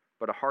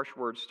 but a harsh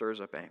word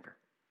stirs up anger.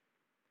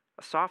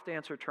 A soft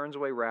answer turns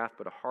away wrath,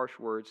 but a harsh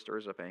word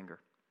stirs up anger.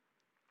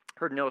 I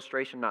heard an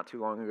illustration not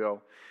too long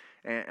ago,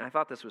 and I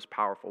thought this was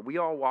powerful. We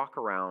all walk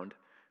around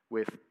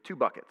with two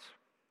buckets,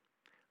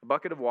 a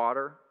bucket of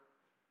water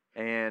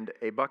and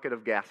a bucket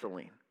of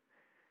gasoline.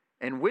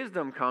 And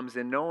wisdom comes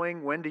in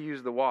knowing when to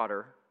use the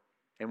water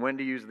and when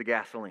to use the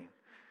gasoline.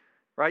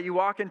 Right? You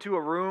walk into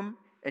a room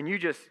and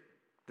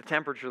the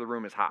temperature of the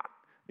room is hot.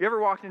 You ever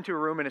walked into a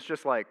room and it's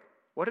just like,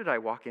 what did I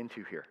walk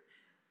into here?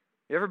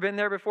 You ever been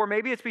there before?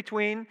 Maybe it's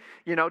between,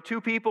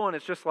 two people and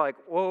it's just like,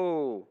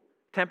 whoa,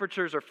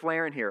 temperatures are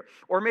flaring here.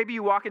 Or maybe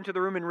you walk into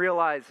the room and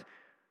realize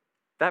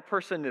that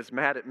person is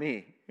mad at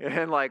me.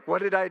 And like,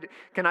 what did I do?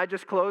 Can I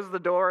just close the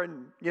door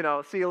and,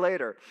 see you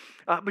later?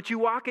 But you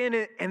walk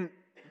in and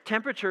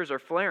temperatures are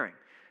flaring.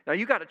 Now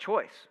you got a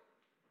choice.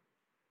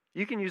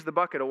 You can use the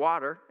bucket of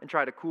water and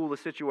try to cool the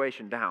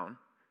situation down.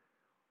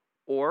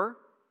 Or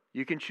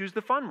you can choose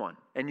the fun one.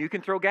 And you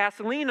can throw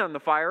gasoline on the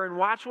fire and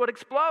watch what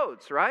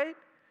explodes, right?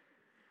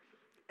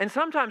 And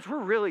sometimes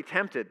we're really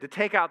tempted to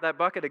take out that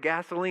bucket of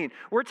gasoline.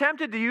 We're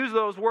tempted to use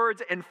those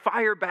words and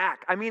fire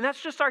back. I mean,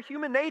 that's just our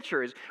human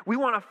nature. Is we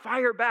want to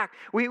fire back.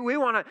 We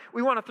want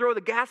to throw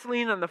the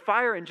gasoline on the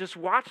fire and just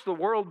watch the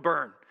world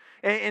burn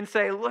and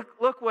say,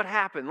 look what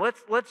happened.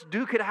 Let's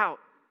duke it out.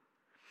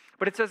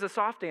 But it says a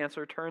soft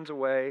answer turns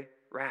away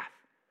wrath.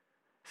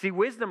 See,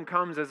 wisdom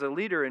comes as a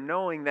leader in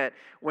knowing that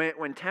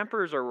when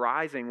tempers are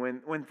rising,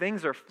 when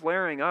things are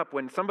flaring up,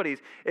 when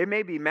it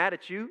may be mad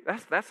at you,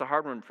 that's a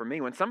hard one for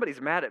me. When somebody's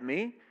mad at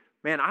me,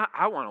 man,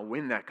 I want to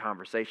win that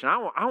conversation.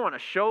 I want to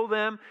show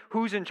them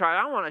who's in charge.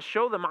 I want to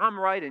show them I'm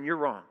right and you're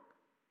wrong.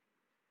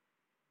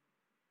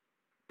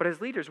 But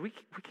as leaders, we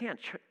can't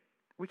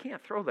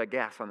throw the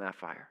gas on that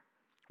fire.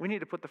 We need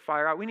to put the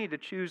fire out. We need to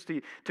choose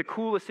to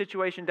cool the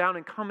situation down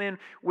and come in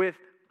with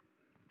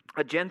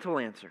a gentle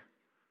answer.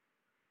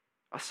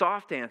 A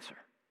soft answer.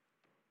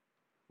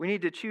 We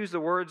need to choose the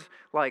words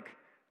like,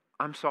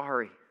 I'm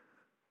sorry.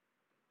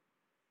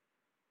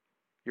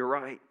 You're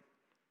right.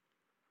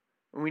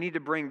 And we need to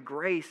bring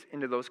grace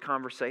into those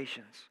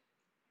conversations.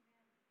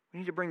 We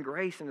need to bring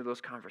grace into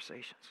those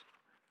conversations.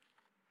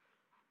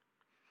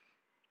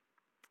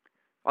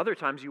 Other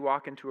times you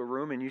walk into a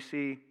room and you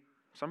see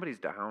somebody's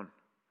down.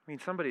 I mean,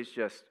 somebody's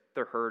just,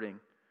 they're hurting.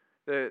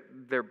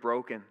 They're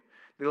broken.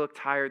 They look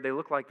tired. They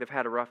look like they've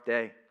had a rough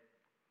day.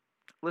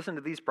 Listen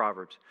to these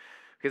Proverbs,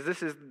 because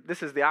this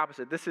is the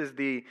opposite. This is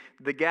the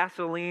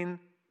gasoline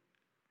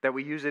that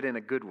we use it in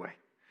a good way.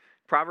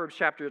 Proverbs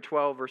chapter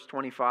 12, verse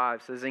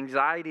 25 says,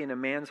 anxiety in a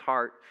man's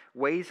heart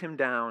weighs him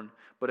down,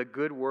 but a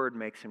good word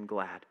makes him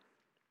glad.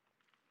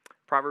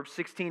 Proverbs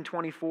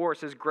 16:24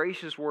 says,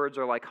 gracious words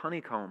are like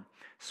honeycomb,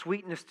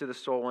 sweetness to the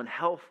soul and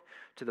health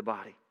to the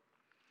body.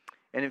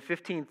 And in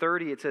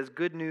 15:30 it says,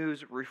 good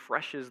news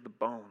refreshes the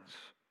bones.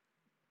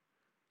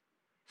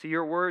 See,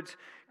 your words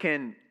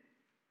can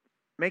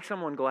make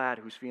someone glad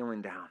who's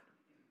feeling down.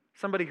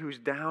 Somebody who's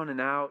down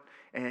and out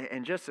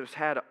and just has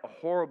had a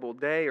horrible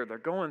day, or they're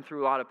going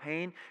through a lot of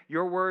pain,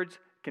 your words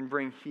can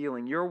bring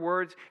healing. Your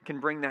words can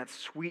bring that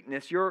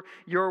sweetness. Your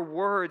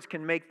words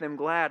can make them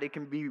glad. It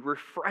can be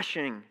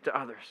refreshing to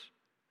others.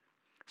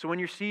 So when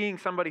you're seeing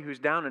somebody who's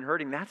down and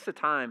hurting, that's the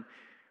time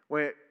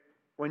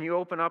when you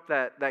open up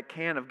that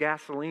can of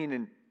gasoline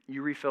and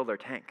you refill their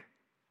tank.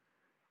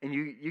 And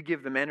you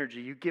give them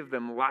energy. You give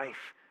them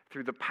life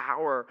through the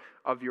power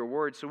of your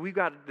words. So we've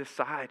got to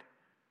decide,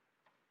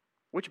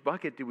 which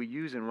bucket do we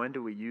use and when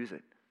do we use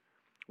it?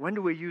 When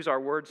do we use our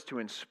words to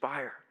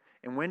inspire?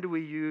 And when do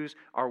we use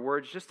our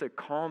words just to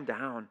calm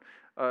down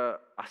a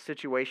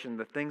situation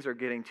that things are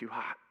getting too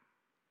hot?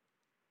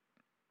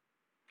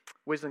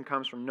 Wisdom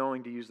comes from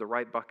knowing to use the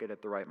right bucket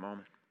at the right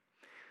moment.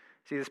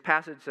 See, this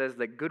passage says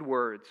that good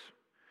words,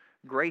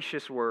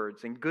 gracious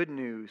words, and good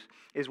news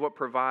is what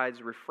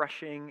provides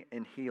refreshing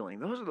and healing.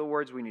 Those are the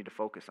words we need to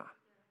focus on.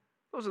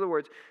 Those are the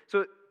words.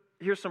 So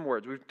here's some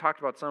words. We've talked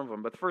about some of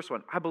them, but the first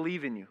one, I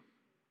believe in you.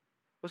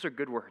 Those are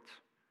good words.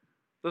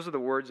 Those are the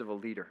words of a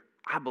leader.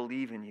 I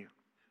believe in you.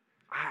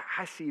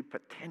 I see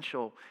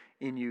potential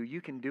in you.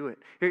 You can do it.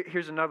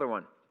 Here's another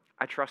one.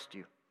 I trust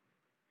you.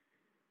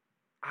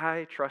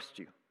 I trust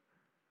you.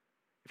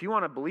 If you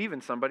want to believe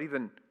in somebody,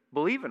 then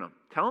believe in them.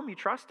 Tell them you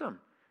trust them.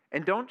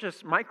 And don't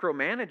just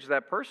micromanage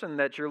that person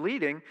that you're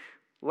leading.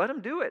 Let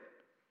them do it.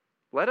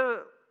 Let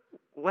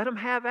them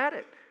have at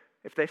it.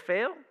 If they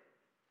fail,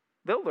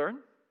 they'll learn.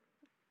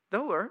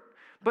 They'll learn.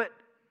 But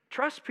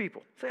trust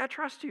people. Say, I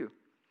trust you.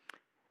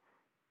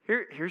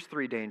 Here's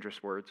 3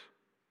 dangerous words.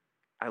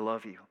 I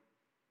love you.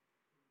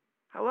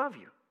 I love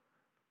you.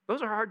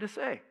 Those are hard to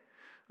say.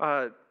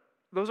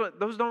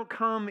 Those don't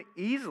come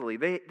easily.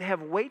 They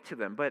have weight to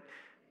them. But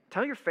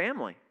tell your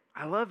family,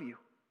 I love you.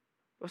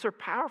 Those are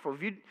powerful.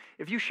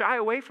 If you shy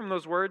away from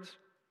those words,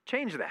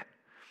 change that.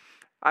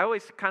 I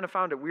always kind of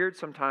found it weird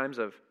sometimes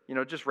of,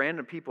 just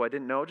random people I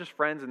didn't know, just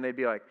friends, and they'd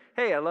be like,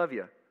 hey, I love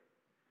you.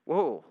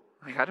 Whoa,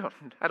 like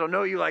I don't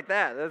know you like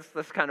that.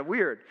 That's kind of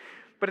weird.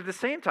 But at the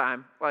same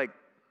time,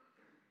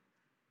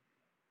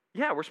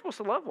 yeah, we're supposed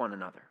to love one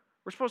another.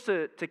 We're supposed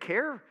to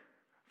care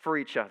for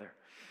each other.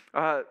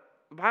 The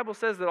Bible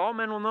says that all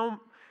men will know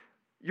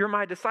you're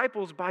my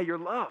disciples by your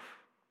love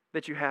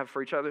that you have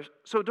for each other.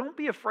 So don't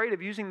be afraid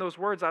of using those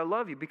words, I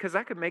love you, because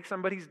that could make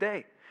somebody's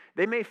day.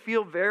 They may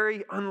feel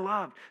very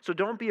unloved. So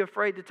don't be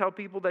afraid to tell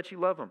people that you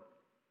love them.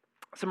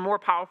 Some more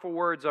powerful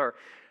words are,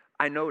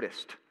 I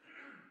noticed.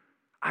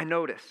 I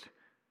noticed.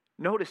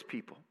 Notice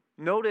people.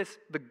 Notice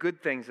the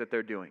good things that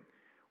they're doing.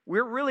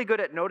 We're really good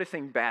at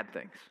noticing bad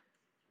things,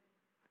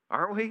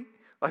 aren't we?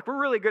 We're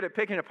really good at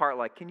picking apart,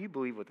 can you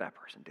believe what that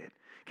person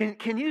did?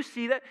 Can you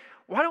see that?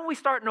 Why don't we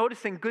start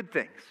noticing good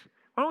things?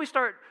 Why don't we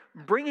start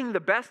bringing the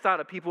best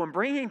out of people and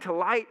bringing to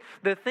light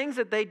the things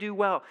that they do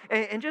well?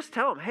 And just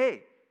tell them,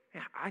 hey,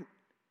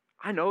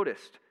 I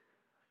noticed.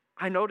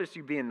 I noticed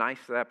you being nice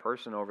to that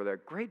person over there.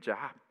 Great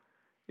job.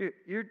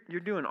 You're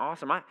doing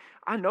awesome.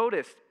 I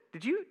noticed.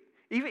 Did you,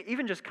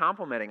 even just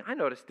complimenting, I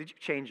noticed, did you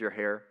change your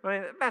hair? I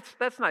mean,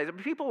 that's nice.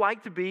 People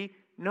like to be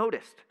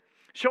noticed.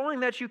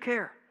 Showing that you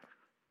care.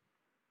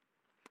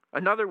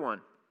 Another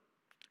one,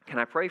 can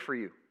I pray for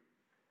you?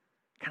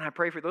 Can I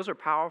pray for you? Those are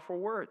powerful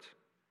words.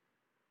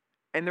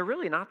 And they're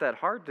really not that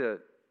hard to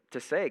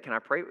say. Can I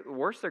pray? The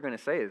worst they're going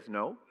to say is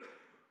no.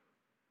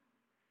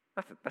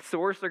 That's the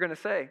worst they're going to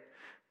say.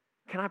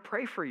 Can I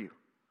pray for you?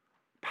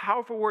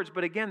 Powerful words,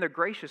 but again, they're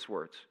gracious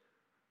words.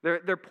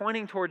 They're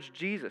pointing towards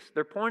Jesus.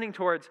 They're pointing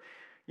towards,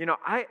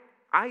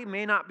 I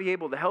may not be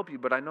able to help you,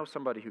 but I know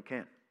somebody who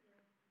can.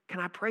 Can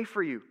I pray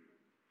for you?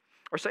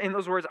 Or saying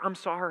those words, I'm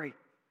sorry.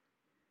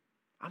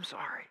 I'm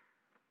sorry.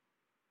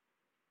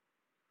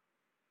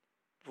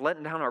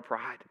 Letting down our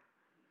pride.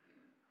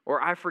 Or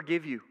I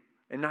forgive you,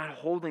 and not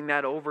holding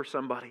that over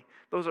somebody.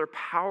 Those are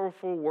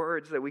powerful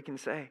words that we can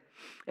say.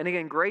 And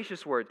again,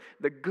 gracious words.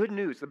 The good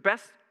news, the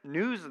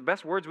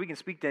best words we can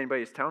speak to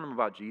anybody is telling them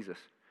about Jesus.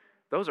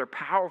 Those are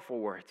powerful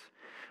words.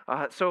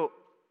 So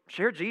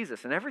share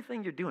Jesus in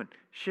everything you're doing.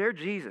 Share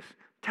Jesus.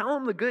 Tell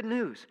them the good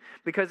news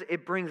because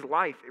it brings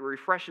life. It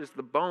refreshes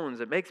the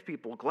bones. It makes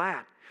people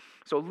glad.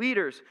 So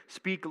leaders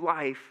speak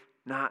life,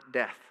 not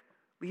death.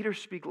 Leaders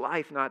speak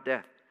life, not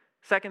death.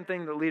 Second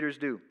thing that leaders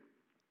do,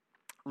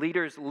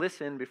 leaders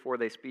listen before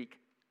they speak.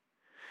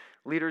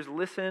 Leaders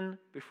listen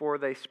before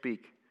they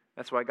speak.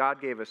 That's why God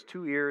gave us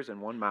 2 ears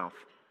and 1 mouth,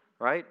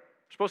 right?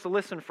 We're supposed to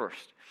listen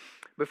first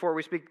before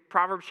we speak.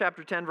 Proverbs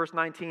chapter 10, verse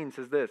 19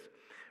 says this,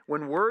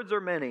 when words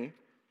are many,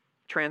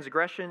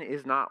 transgression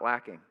is not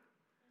lacking,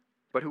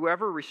 but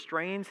whoever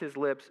restrains his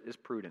lips is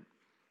prudent.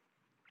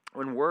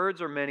 When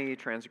words are many,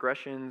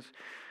 transgressions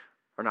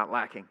are not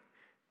lacking.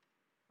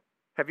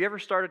 Have you ever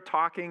started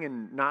talking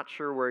and not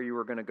sure where you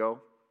were going to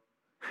go?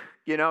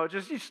 You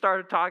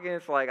started talking,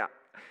 it's like,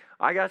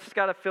 I just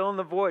got to fill in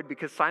the void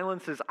because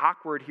silence is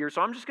awkward here.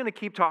 So I'm just going to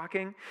keep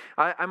talking.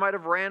 I might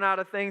have ran out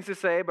of things to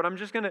say, but I'm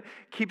just going to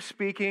keep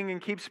speaking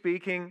and keep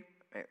speaking.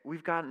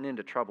 We've gotten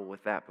into trouble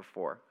with that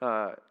before.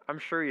 I'm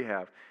sure you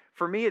have.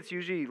 For me, it's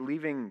usually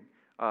leaving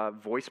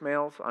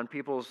voicemails on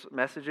people's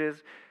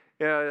messages.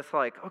 It's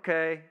like,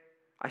 okay,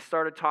 I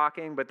started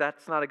talking, but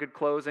that's not a good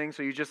closing.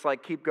 So you just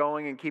like keep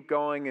going,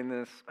 and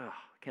this,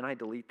 can I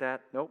delete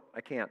that? Nope,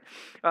 I can't.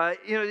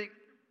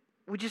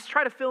 We just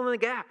try to fill in the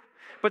gap.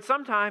 But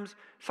sometimes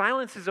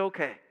silence is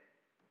okay.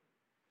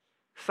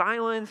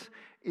 Silence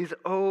is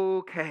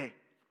okay.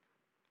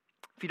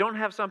 If you don't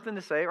have something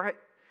to say, right?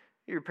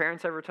 Your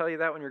parents ever tell you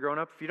that when you're growing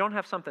up? If you don't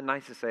have something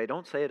nice to say,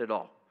 don't say it at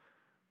all.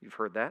 You've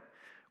heard that.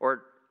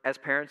 Or as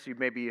parents, you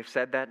maybe have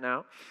said that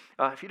now.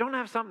 If you don't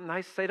have something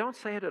nice to say, don't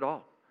say it at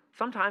all.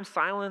 Sometimes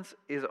silence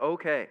is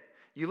okay.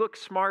 You look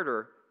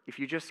smarter if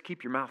you just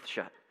keep your mouth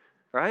shut.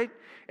 Right?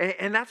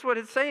 And that's what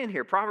it's saying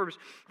here. Proverbs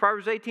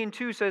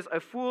 18:2 says,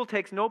 a fool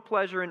takes no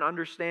pleasure in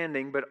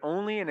understanding, but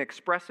only in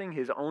expressing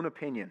his own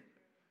opinion.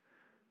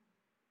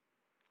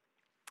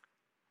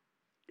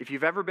 If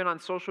you've ever been on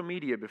social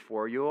media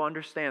before, you'll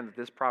understand that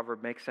this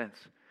proverb makes sense.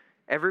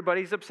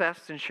 Everybody's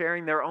obsessed in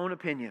sharing their own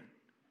opinion.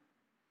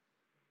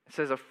 It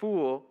says, a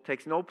fool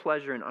takes no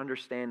pleasure in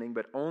understanding,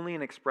 but only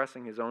in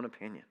expressing his own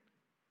opinion.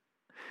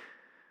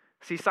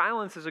 See,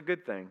 silence is a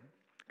good thing.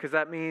 Because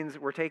that means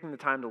we're taking the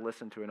time to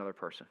listen to another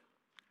person.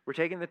 We're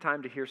taking the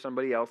time to hear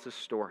somebody else's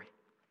story.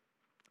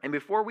 And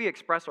before we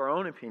express our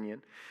own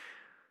opinion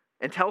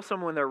and tell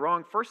someone they're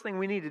wrong, first thing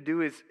we need to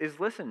do is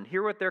listen,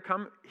 hear where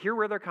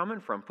they're coming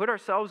from, put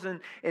ourselves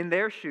in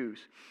their shoes.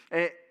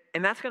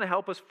 And that's going to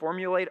help us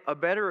formulate a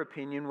better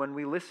opinion when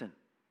we listen.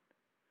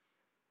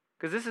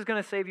 Because this is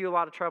going to save you a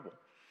lot of trouble.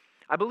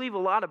 I believe a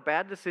lot of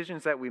bad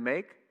decisions that we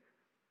make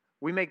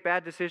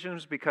bad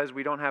decisions because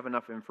we don't have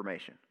enough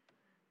information.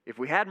 If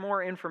we had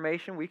more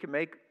information, we could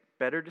make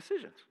better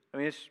decisions. I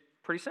mean, it's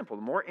pretty simple.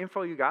 The more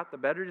info you got, the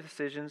better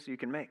decisions you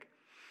can make.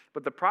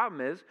 But the problem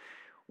is,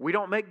 we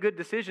don't make good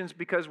decisions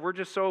because we're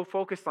just so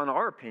focused on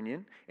our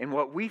opinion and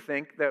what we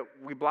think that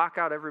we block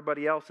out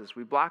everybody else's.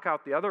 We block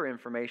out the other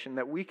information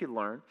that we could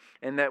learn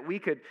and that we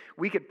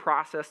could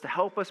process to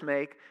help us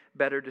make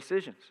better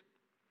decisions.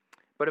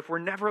 But if we're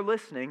never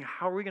listening,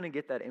 how are we going to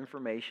get that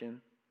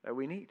information that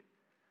we need?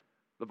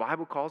 The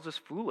Bible calls us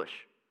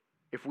foolish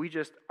if we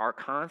just are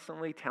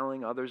constantly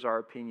telling others our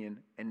opinion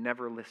and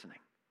never listening.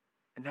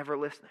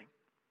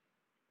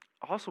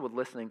 Also with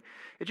listening,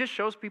 it just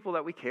shows people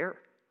that we care.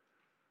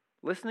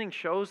 Listening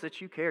shows that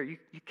you care. You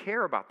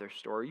care about their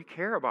story. You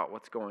care about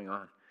what's going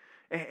on.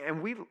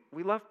 And we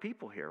love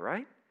people here,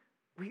 right?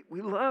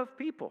 We love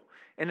people.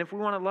 And if we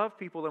want to love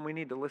people, then we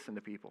need to listen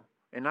to people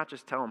and not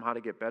just tell them how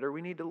to get better.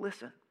 We need to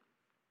listen.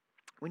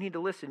 We need to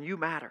listen. You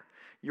matter.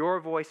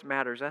 Your voice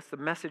matters. That's the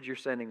message you're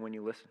sending when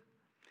you listen.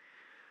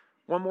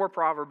 One more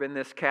proverb in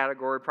this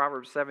category,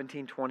 Proverbs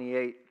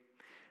 17:28,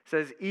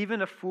 says,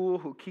 even a fool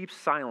who keeps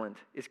silent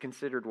is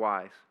considered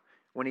wise.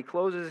 When he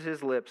closes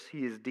his lips,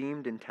 he is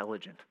deemed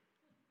intelligent.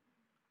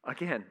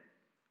 Again,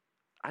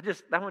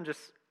 that one just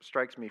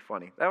strikes me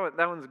funny.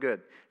 That one's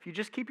good. If you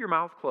just keep your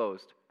mouth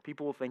closed,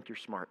 people will think you're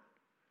smart.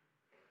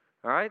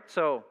 All right?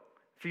 So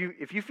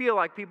if you feel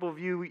like people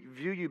view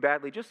you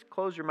badly, just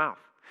close your mouth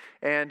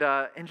and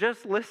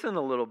just listen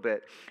a little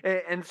bit.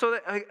 And so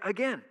that,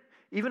 again,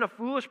 even a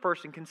foolish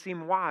person can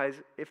seem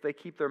wise if they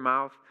keep their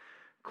mouth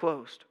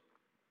closed.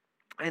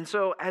 And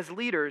so as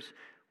leaders,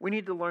 we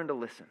need to learn to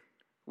listen.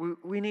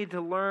 We need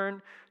to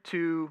learn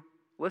to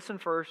listen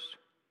first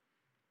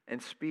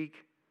and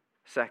speak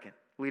second.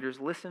 Leaders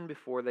listen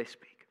before they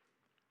speak.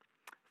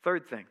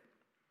 Third thing,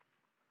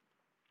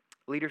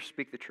 leaders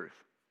speak the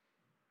truth.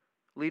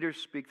 Leaders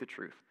speak the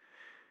truth.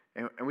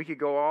 And we could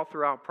go all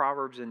throughout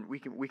Proverbs and we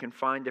can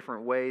find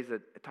different ways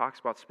that it talks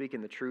about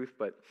speaking the truth,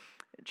 but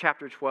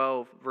chapter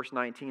 12, verse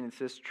 19, it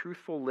says,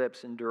 truthful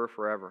lips endure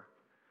forever,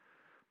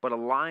 but a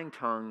lying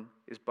tongue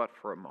is but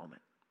for a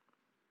moment.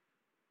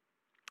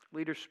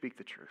 Leaders speak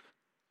the truth.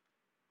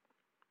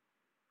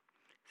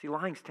 See,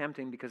 lying's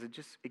tempting because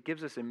it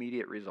gives us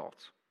immediate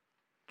results.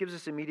 It gives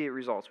us immediate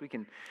results. We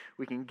can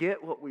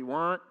get what we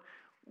want.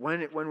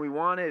 When we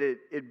want it,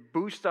 it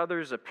boosts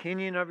others'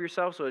 opinion of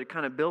yourself, so it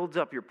kind of builds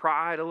up your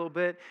pride a little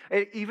bit.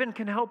 It even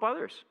can help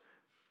others.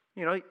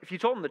 If you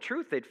told them the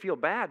truth, they'd feel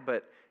bad,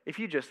 but if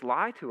you just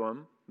lie to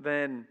them,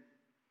 then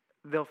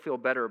they'll feel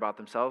better about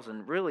themselves.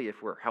 And really,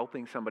 if we're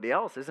helping somebody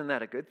else, isn't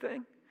that a good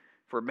thing?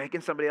 If we're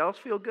making somebody else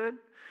feel good?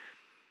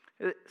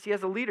 See,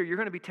 as a leader, you're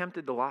going to be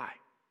tempted to lie.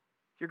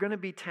 You're going to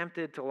be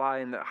tempted to lie.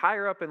 And the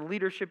higher up in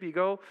leadership you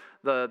go,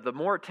 the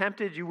more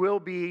tempted you will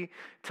be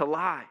to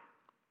lie.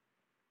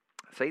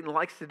 Satan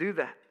likes to do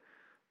that.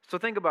 So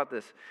think about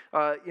this.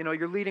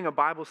 You're leading a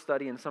Bible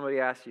study and somebody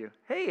asks you,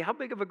 hey, how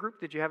big of a group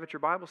did you have at your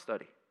Bible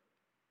study?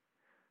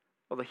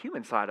 Well, the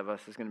human side of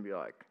us is going to be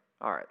like,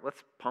 all right,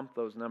 let's pump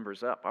those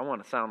numbers up. I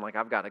want to sound like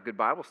I've got a good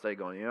Bible study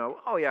going.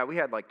 Oh yeah, we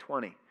had like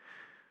 20.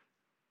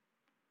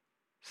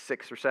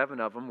 6 or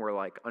 7 of them were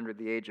like under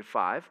the age of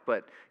 5,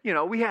 but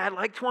we had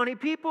like 20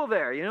 people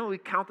there. We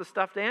count the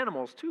stuffed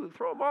animals too,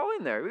 throw them all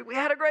in there. We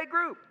had a great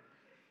group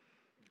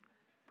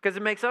because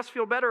it makes us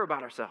feel better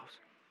about ourselves.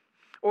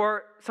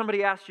 Or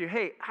somebody asks you,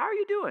 hey, how are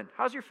you doing?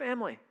 How's your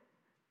family?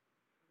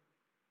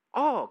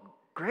 Oh,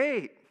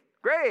 great.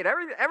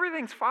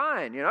 Everything's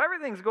fine.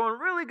 Everything's going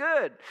really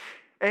good.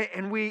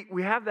 And we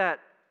have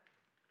that,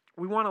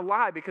 we want to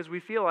lie because we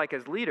feel like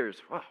as leaders,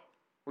 well,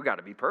 we got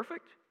to be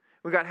perfect.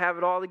 We got to have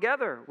it all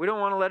together. We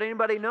don't want to let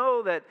anybody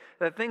know that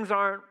things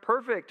aren't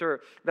perfect or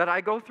that I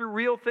go through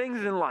real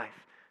things in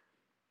life.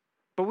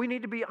 But we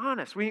need to be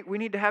honest. We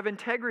need to have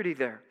integrity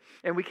there,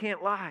 and we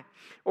can't lie.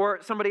 Or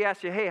somebody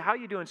asks you, hey, how are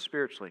you doing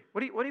spiritually?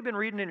 What have you been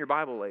reading in your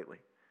Bible lately?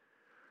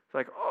 It's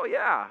like, oh,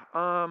 yeah,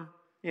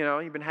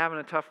 you've been having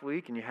a tough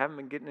week, and you haven't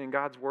been getting in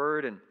God's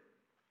Word.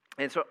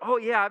 And so, oh,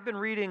 yeah, I've been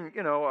reading,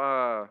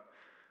 John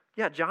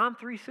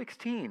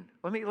 3:16.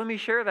 Let me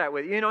share that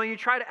with you. You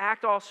try to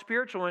act all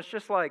spiritual, and it's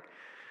just like,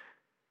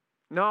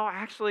 no,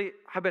 actually,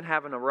 I've been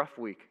having a rough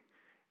week.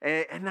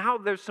 And now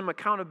there's some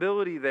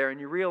accountability there, and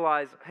you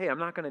realize, hey, I'm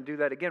not going to do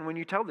that again. When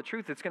you tell the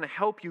truth, it's going to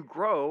help you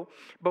grow,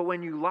 but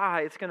when you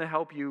lie, it's going to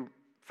help you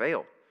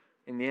fail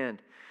in the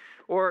end.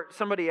 Or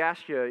somebody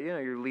asks you,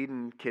 you're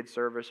leading kids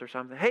service or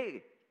something,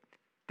 hey,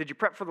 did you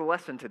prep for the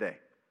lesson today?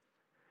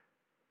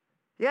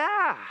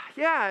 Yeah,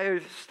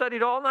 I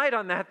studied all night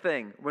on that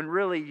thing. When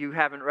really you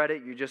haven't read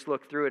it, you just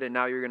looked through it, and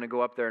now you're going to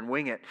go up there and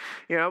wing it.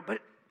 But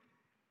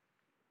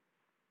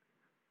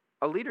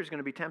a leader's going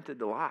to be tempted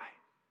to lie.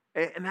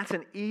 And that's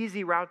an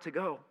easy route to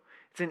go.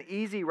 It's an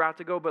easy route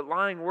to go, but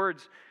lying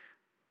words,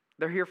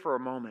 they're here for a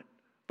moment.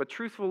 But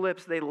truthful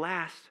lips, they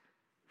last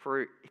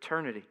for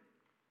eternity.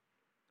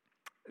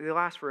 They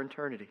last for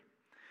eternity.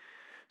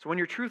 So when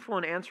you're truthful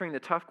in answering the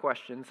tough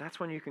questions, that's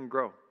when you can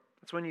grow.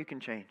 That's when you can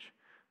change.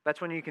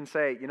 That's when you can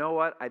say, you know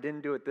what, I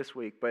didn't do it this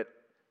week, but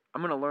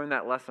I'm going to learn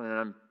that lesson,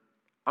 and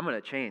I'm going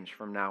to change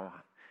from now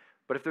on.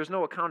 But if there's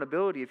no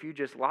accountability, if you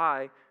just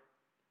lie,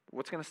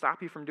 what's going to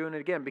stop you from doing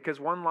it again? Because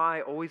one lie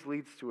always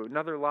leads to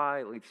another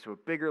lie, leads to a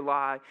bigger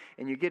lie,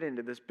 and you get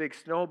into this big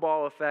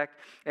snowball effect,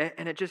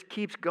 and it just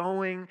keeps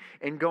going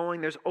and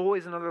going. There's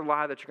always another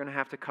lie that you're going to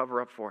have to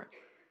cover up for it.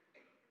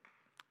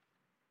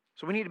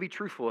 So we need to be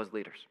truthful as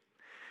leaders.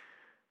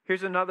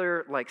 Here's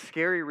another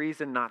scary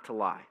reason not to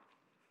lie.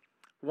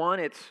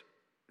 One, it's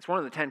one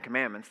of the 10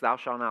 commandments, thou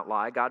shalt not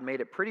lie. God made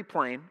it pretty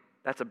plain.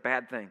 That's a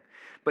bad thing.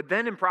 But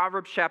then in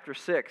Proverbs chapter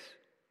 6,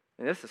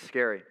 and this is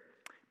scary,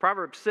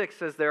 Proverbs 6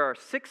 says there are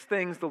 6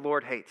 things the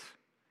Lord hates,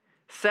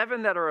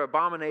 7 that are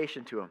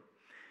abomination to him.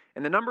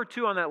 And the number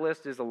 2 on that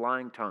list is a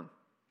lying tongue.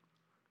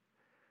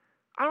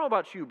 I don't know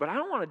about you, but I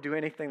don't want to do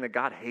anything that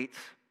God hates.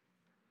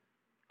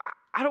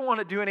 I don't want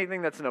to do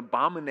anything that's an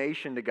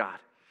abomination to God.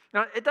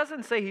 Now, it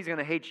doesn't say he's going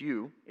to hate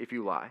you if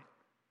you lie.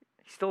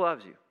 He still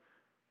loves you.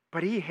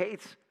 But he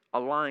hates a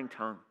lying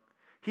tongue.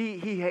 He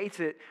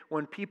hates it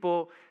when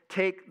people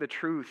take the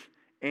truth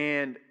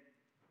and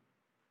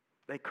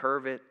they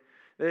curve it.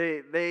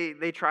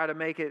 They try to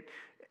make it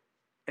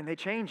and they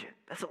change it.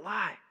 That's a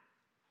lie.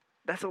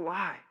 That's a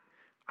lie.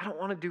 I don't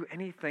want to do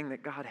anything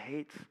that God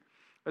hates.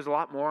 There's a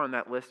lot more on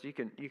that list. You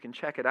can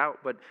check it out.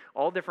 But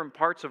all different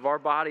parts of our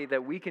body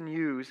that we can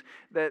use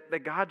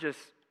that God just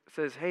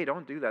says, hey,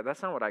 don't do that.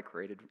 That's not what I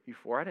created you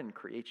for. I didn't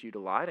create you to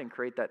lie. I didn't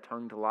create that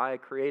tongue to lie. I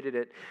created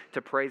it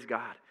to praise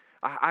God.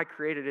 I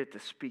created it to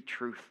speak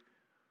truth.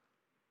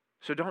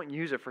 So don't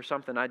use it for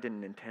something I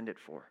didn't intend it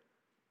for.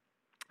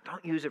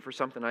 Don't use it for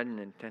something I didn't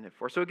intend it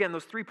for. So again,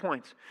 those 3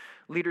 points.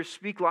 Leaders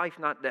speak life,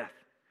 not death.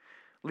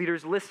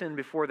 Leaders listen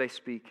before they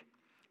speak.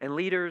 And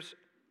leaders,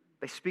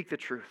 they speak the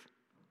truth.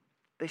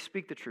 They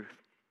speak the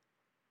truth.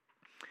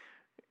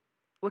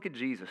 Look at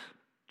Jesus.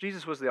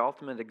 Jesus was the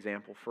ultimate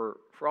example for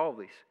all of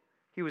these.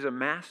 He was a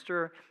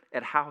master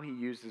at how he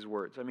used his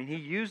words. I mean, he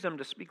used them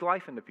to speak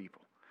life into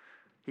people.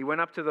 He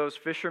went up to those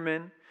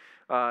fishermen.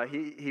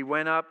 He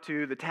went up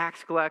to the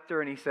tax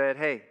collector and he said,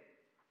 hey,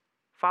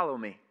 follow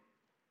me.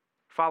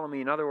 Follow me.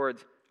 In other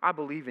words, I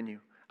believe in you.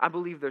 I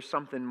believe there's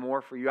something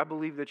more for you. I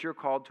believe that you're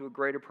called to a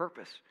greater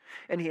purpose.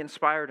 And he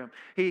inspired him.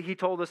 He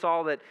told us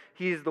all that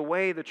he is the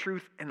way, the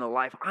truth, and the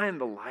life. I am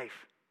the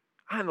life.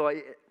 I am the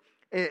life.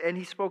 And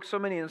he spoke so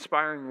many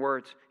inspiring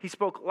words. He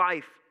spoke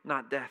life,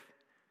 not death.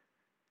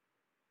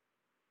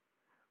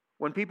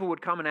 When people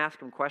would come and ask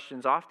him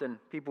questions, often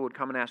people would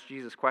come and ask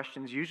Jesus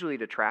questions, usually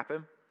to trap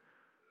him,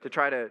 to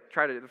try to,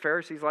 the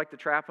Pharisees like to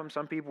trap him.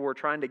 Some people were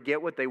trying to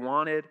get what they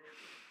wanted.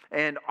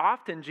 And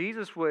often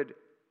Jesus would,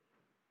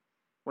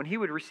 when he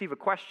would receive a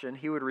question,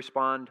 he would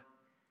respond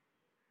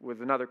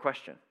with another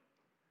question.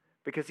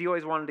 because he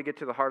always wanted to get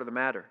to the heart of the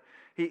matter.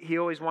 He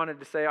always wanted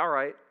to say, all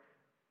right,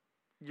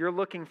 you're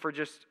looking for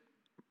just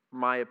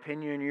my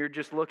opinion, you're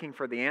just looking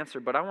for the answer,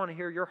 but I want to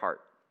hear your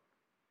heart.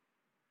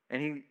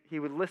 And he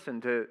would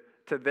listen to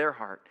their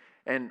heart,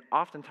 and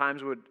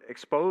oftentimes would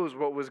expose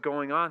what was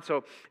going on.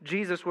 So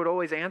Jesus would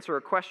always answer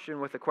a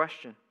question with a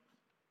question.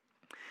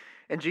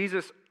 And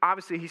Jesus,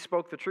 obviously, he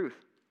spoke the truth,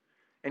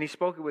 and he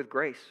spoke it with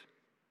grace.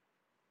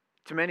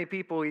 To many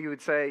people, he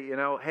would say,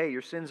 hey,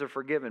 your sins are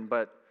forgiven,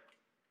 but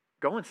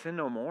go and sin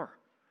no more.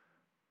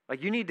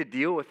 Like, you need to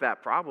deal with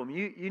that problem.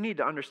 You need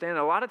to understand.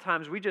 A lot of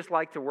times we just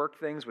like to work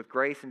things with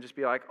grace and just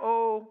be like,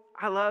 oh,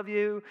 I love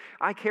you,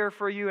 I care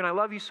for you, and I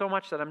love you so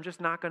much that I'm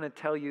just not going to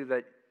tell you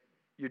that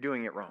you're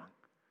doing it wrong.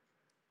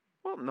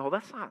 Well, no,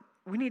 that's not.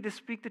 We need to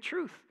speak the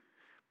truth.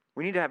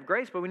 We need to have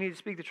grace, but we need to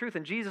speak the truth.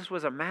 And Jesus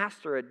was a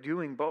master at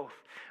doing both,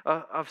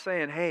 of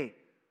saying, hey,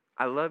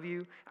 I love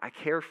you, I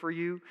care for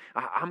you,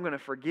 I'm going to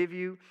forgive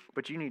you,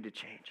 but you need to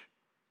change.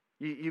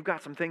 You've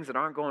got some things that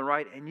aren't going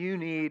right, and you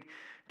need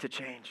to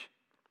change.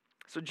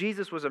 So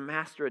Jesus was a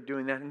master at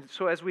doing that. And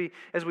so as we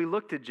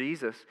look to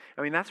Jesus,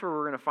 that's where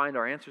we're going to find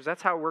our answers.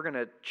 That's how we're going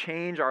to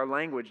change our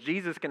language.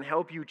 Jesus can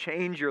help you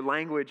change your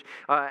language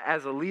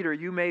as a leader.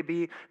 You may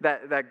be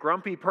that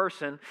grumpy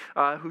person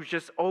who's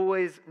just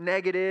always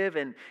negative,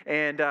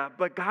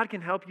 but God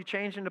can help you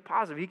change into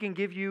positive. He can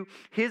give you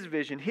His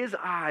vision, His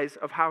eyes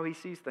of how He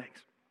sees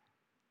things.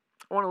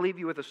 I want to leave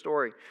you with a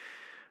story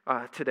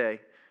today.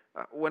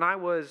 When I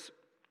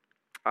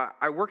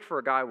worked for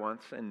a guy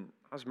once, and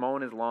I was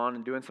mowing his lawn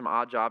and doing some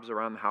odd jobs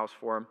around the house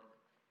for him.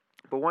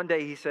 But one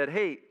day he said,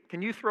 hey,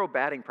 can you throw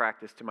batting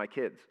practice to my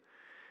kids?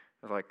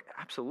 I was like,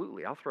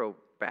 absolutely, I'll throw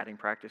batting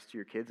practice to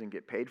your kids and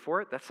get paid for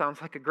it. That sounds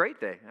like a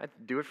great day. I'd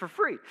do it for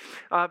free.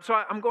 So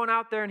I'm going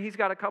out there, and he's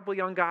got a couple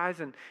young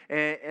guys, and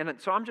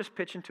so I'm just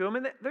pitching to them,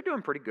 and they're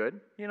doing pretty good.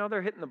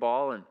 They're hitting the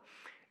ball,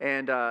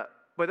 but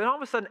then all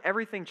of a sudden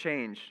everything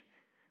changed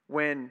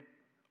when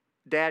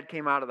Dad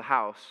came out of the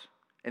house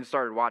and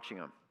started watching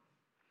them.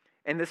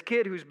 And this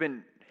kid who's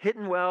been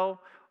hitting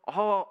well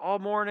all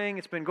morning,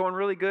 it's been going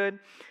really good,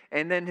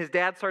 and then his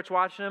dad starts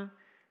watching him,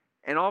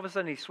 and all of a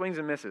sudden he swings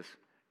and misses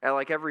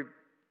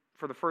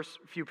for the first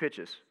few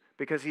pitches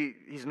because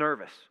he's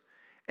nervous.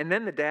 And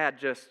then the dad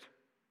just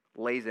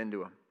lays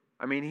into him.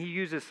 He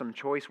uses some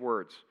choice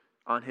words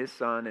on his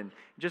son and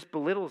just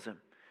belittles him.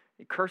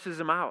 He curses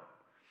him out.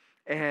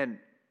 And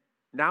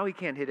now he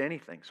can't hit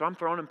anything. So I'm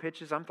throwing him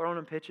pitches,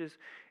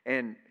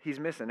 and he's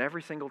missing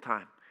every single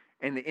time.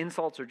 And the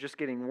insults are just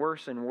getting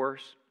worse and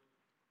worse.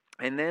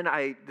 And then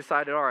I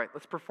decided, all right,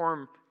 let's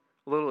perform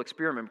a little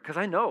experiment, because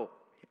I know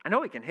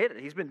he can hit it.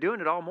 He's been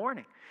doing it all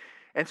morning.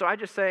 And so I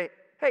just say,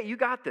 hey, you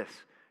got this.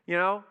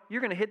 You're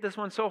going to hit this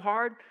one so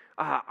hard,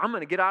 I'm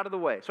going to get out of the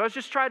way. So I was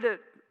just trying to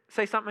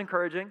say something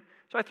encouraging.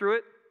 So I threw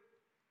it,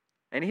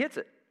 and he hits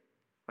it.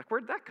 Like,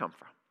 where'd that come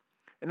from?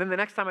 And then the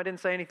next time I didn't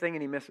say anything,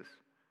 and he misses.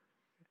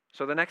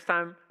 So the next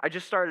time, I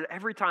just started,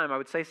 every time I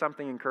would say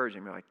something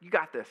encouraging. Like, you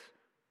got this.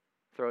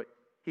 Throw it.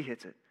 He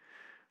hits it.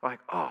 Like,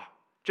 oh,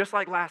 just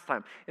like last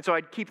time. And so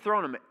I'd keep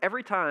throwing him.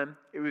 Every time,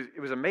 it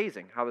was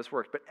amazing how this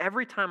worked. But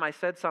every time I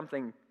said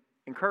something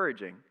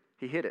encouraging,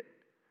 he hit it.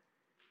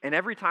 And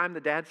every time the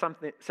dad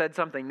said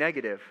something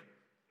negative,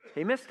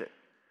 he missed it.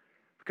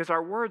 Because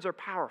our words are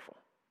powerful.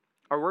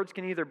 Our words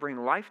can either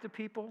bring life to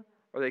people,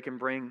 or they can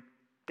bring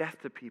death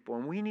to people.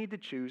 And we need to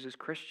choose as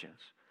Christians.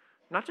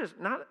 Not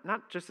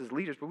just as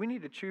leaders, but we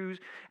need to choose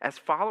as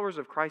followers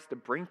of Christ to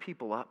bring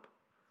people up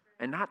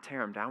and not tear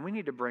them down. We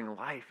need to bring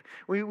life.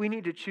 We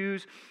need to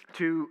choose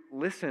to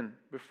listen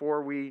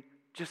before we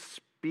just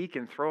speak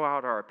and throw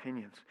out our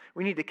opinions.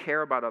 We need to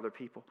care about other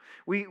people.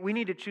 We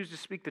need to choose to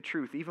speak the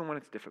truth even when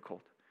it's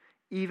difficult,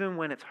 even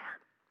when it's hard.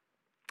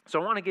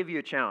 So I want to give you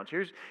a challenge.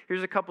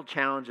 Here's a couple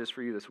challenges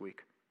for you this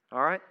week.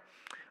 All right?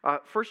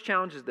 First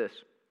challenge is this.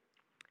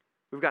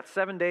 We've got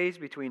 7 days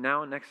between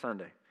now and next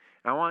Sunday.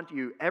 And I want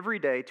you every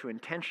day to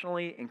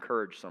intentionally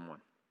encourage someone.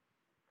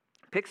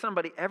 Pick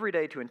somebody every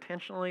day to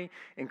intentionally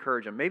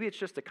encourage them. Maybe it's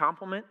just a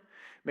compliment.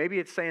 Maybe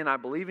it's saying, I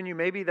believe in you.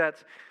 Maybe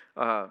that's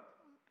a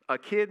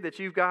kid that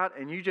you've got,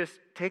 and you just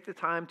take the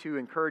time to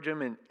encourage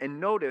them and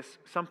notice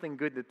something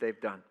good that they've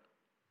done.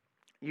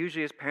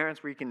 Usually as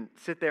parents, we can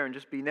sit there and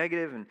just be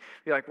negative and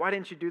be like, why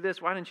didn't you do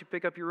this? Why didn't you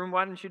pick up your room?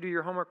 Why didn't you do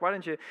your homework? Why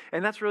didn't you?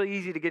 And that's really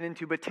easy to get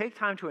into, but take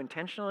time to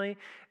intentionally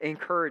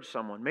encourage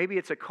someone. Maybe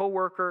it's a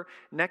coworker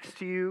next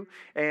to you,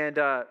 and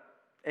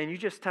you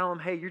just tell them,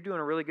 hey, you're doing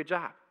a really good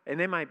job. And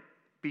they might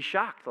be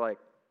shocked, like,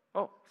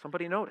 oh,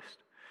 somebody noticed.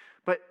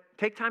 But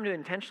take time to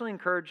intentionally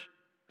encourage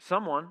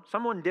someone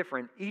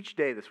different each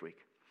day this week.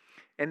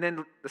 And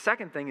then the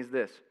second thing is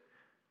this.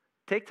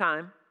 Take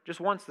time, just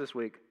once this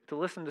week, to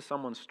listen to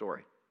someone's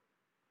story.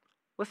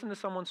 Listen to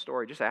someone's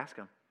story. Just ask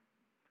them,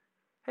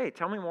 hey,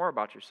 tell me more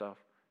about yourself.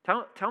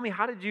 Tell me,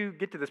 how did you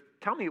get to this?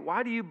 Tell me,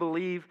 why do you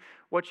believe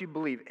what you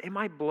believe? It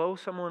might blow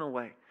someone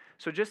away.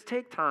 So just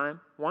take time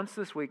once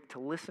this week to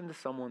listen to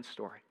someone's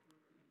story.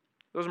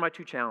 Those are my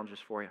 2 challenges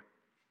for you.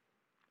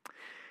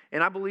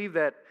 And I believe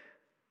that,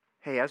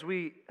 hey, as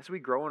we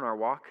grow in our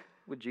walk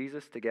with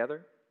Jesus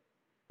together,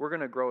 we're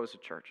going to grow as a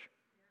church.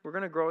 We're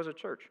going to grow as a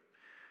church.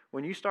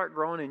 When you start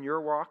growing in your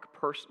walk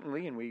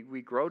personally and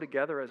we grow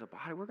together as a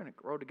body, we're going to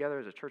grow together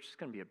as a church. It's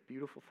going to be a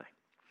beautiful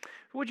thing.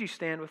 Would you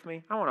stand with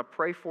me? I want to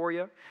pray for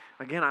you.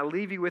 Again, I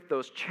leave you with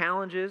those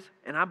challenges,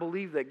 and I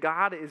believe that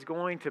God is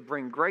going to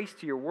bring grace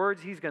to your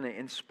words. He's going to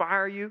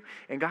inspire you,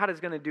 and God is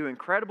going to do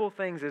incredible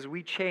things as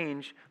we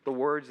change the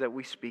words that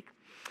we speak.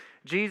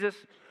 Jesus,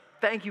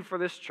 thank you for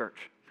this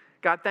church.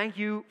 God, thank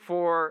you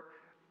for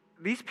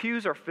these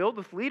pews are filled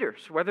with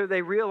leaders, whether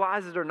they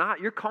realize it or not.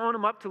 You're calling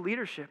them up to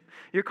leadership.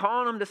 You're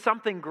calling them to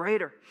something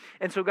greater.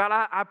 And so, God,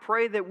 I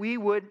pray that we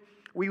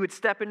would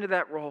step into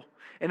that role.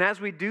 And as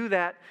we do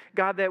that,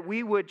 God, that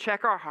we would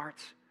check our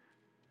hearts.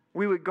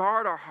 We would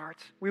guard our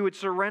hearts. We would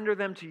surrender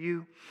them to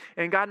you.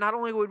 And God, not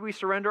only would we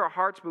surrender our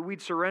hearts, but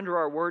we'd surrender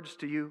our words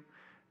to you.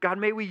 God,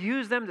 may we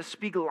use them to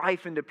speak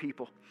life into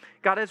people.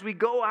 God, as we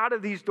go out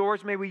of these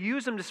doors, may we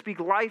use them to speak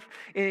life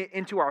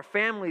into our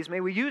families. May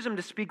we use them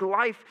to speak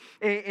life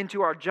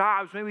into our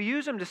jobs. May we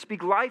use them to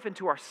speak life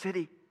into our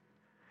city.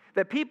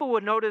 That people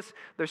would notice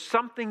there's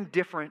something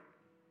different.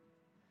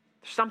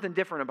 There's something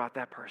different about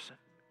that person.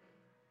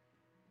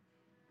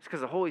 It's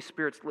because the Holy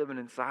Spirit's living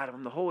inside of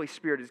them. The Holy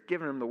Spirit is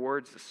giving them the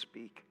words to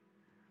speak.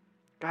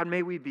 God,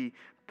 may we be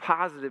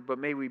positive, but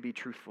may we be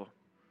truthful.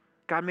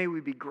 God, may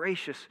we be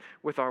gracious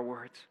with our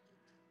words.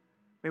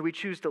 May we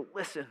choose to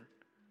listen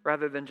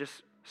rather than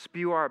just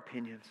spew our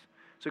opinions.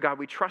 So God,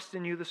 we trust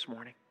in you this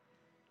morning.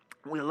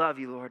 We love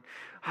you, Lord.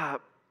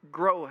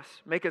 Grow us.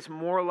 Make us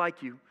more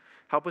like you.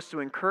 Help us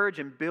to encourage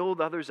and build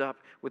others up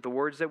with the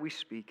words that we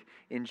speak.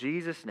 In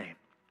Jesus' name,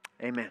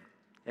 amen.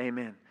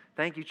 Amen.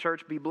 Thank you,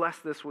 church. Be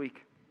blessed this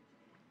week.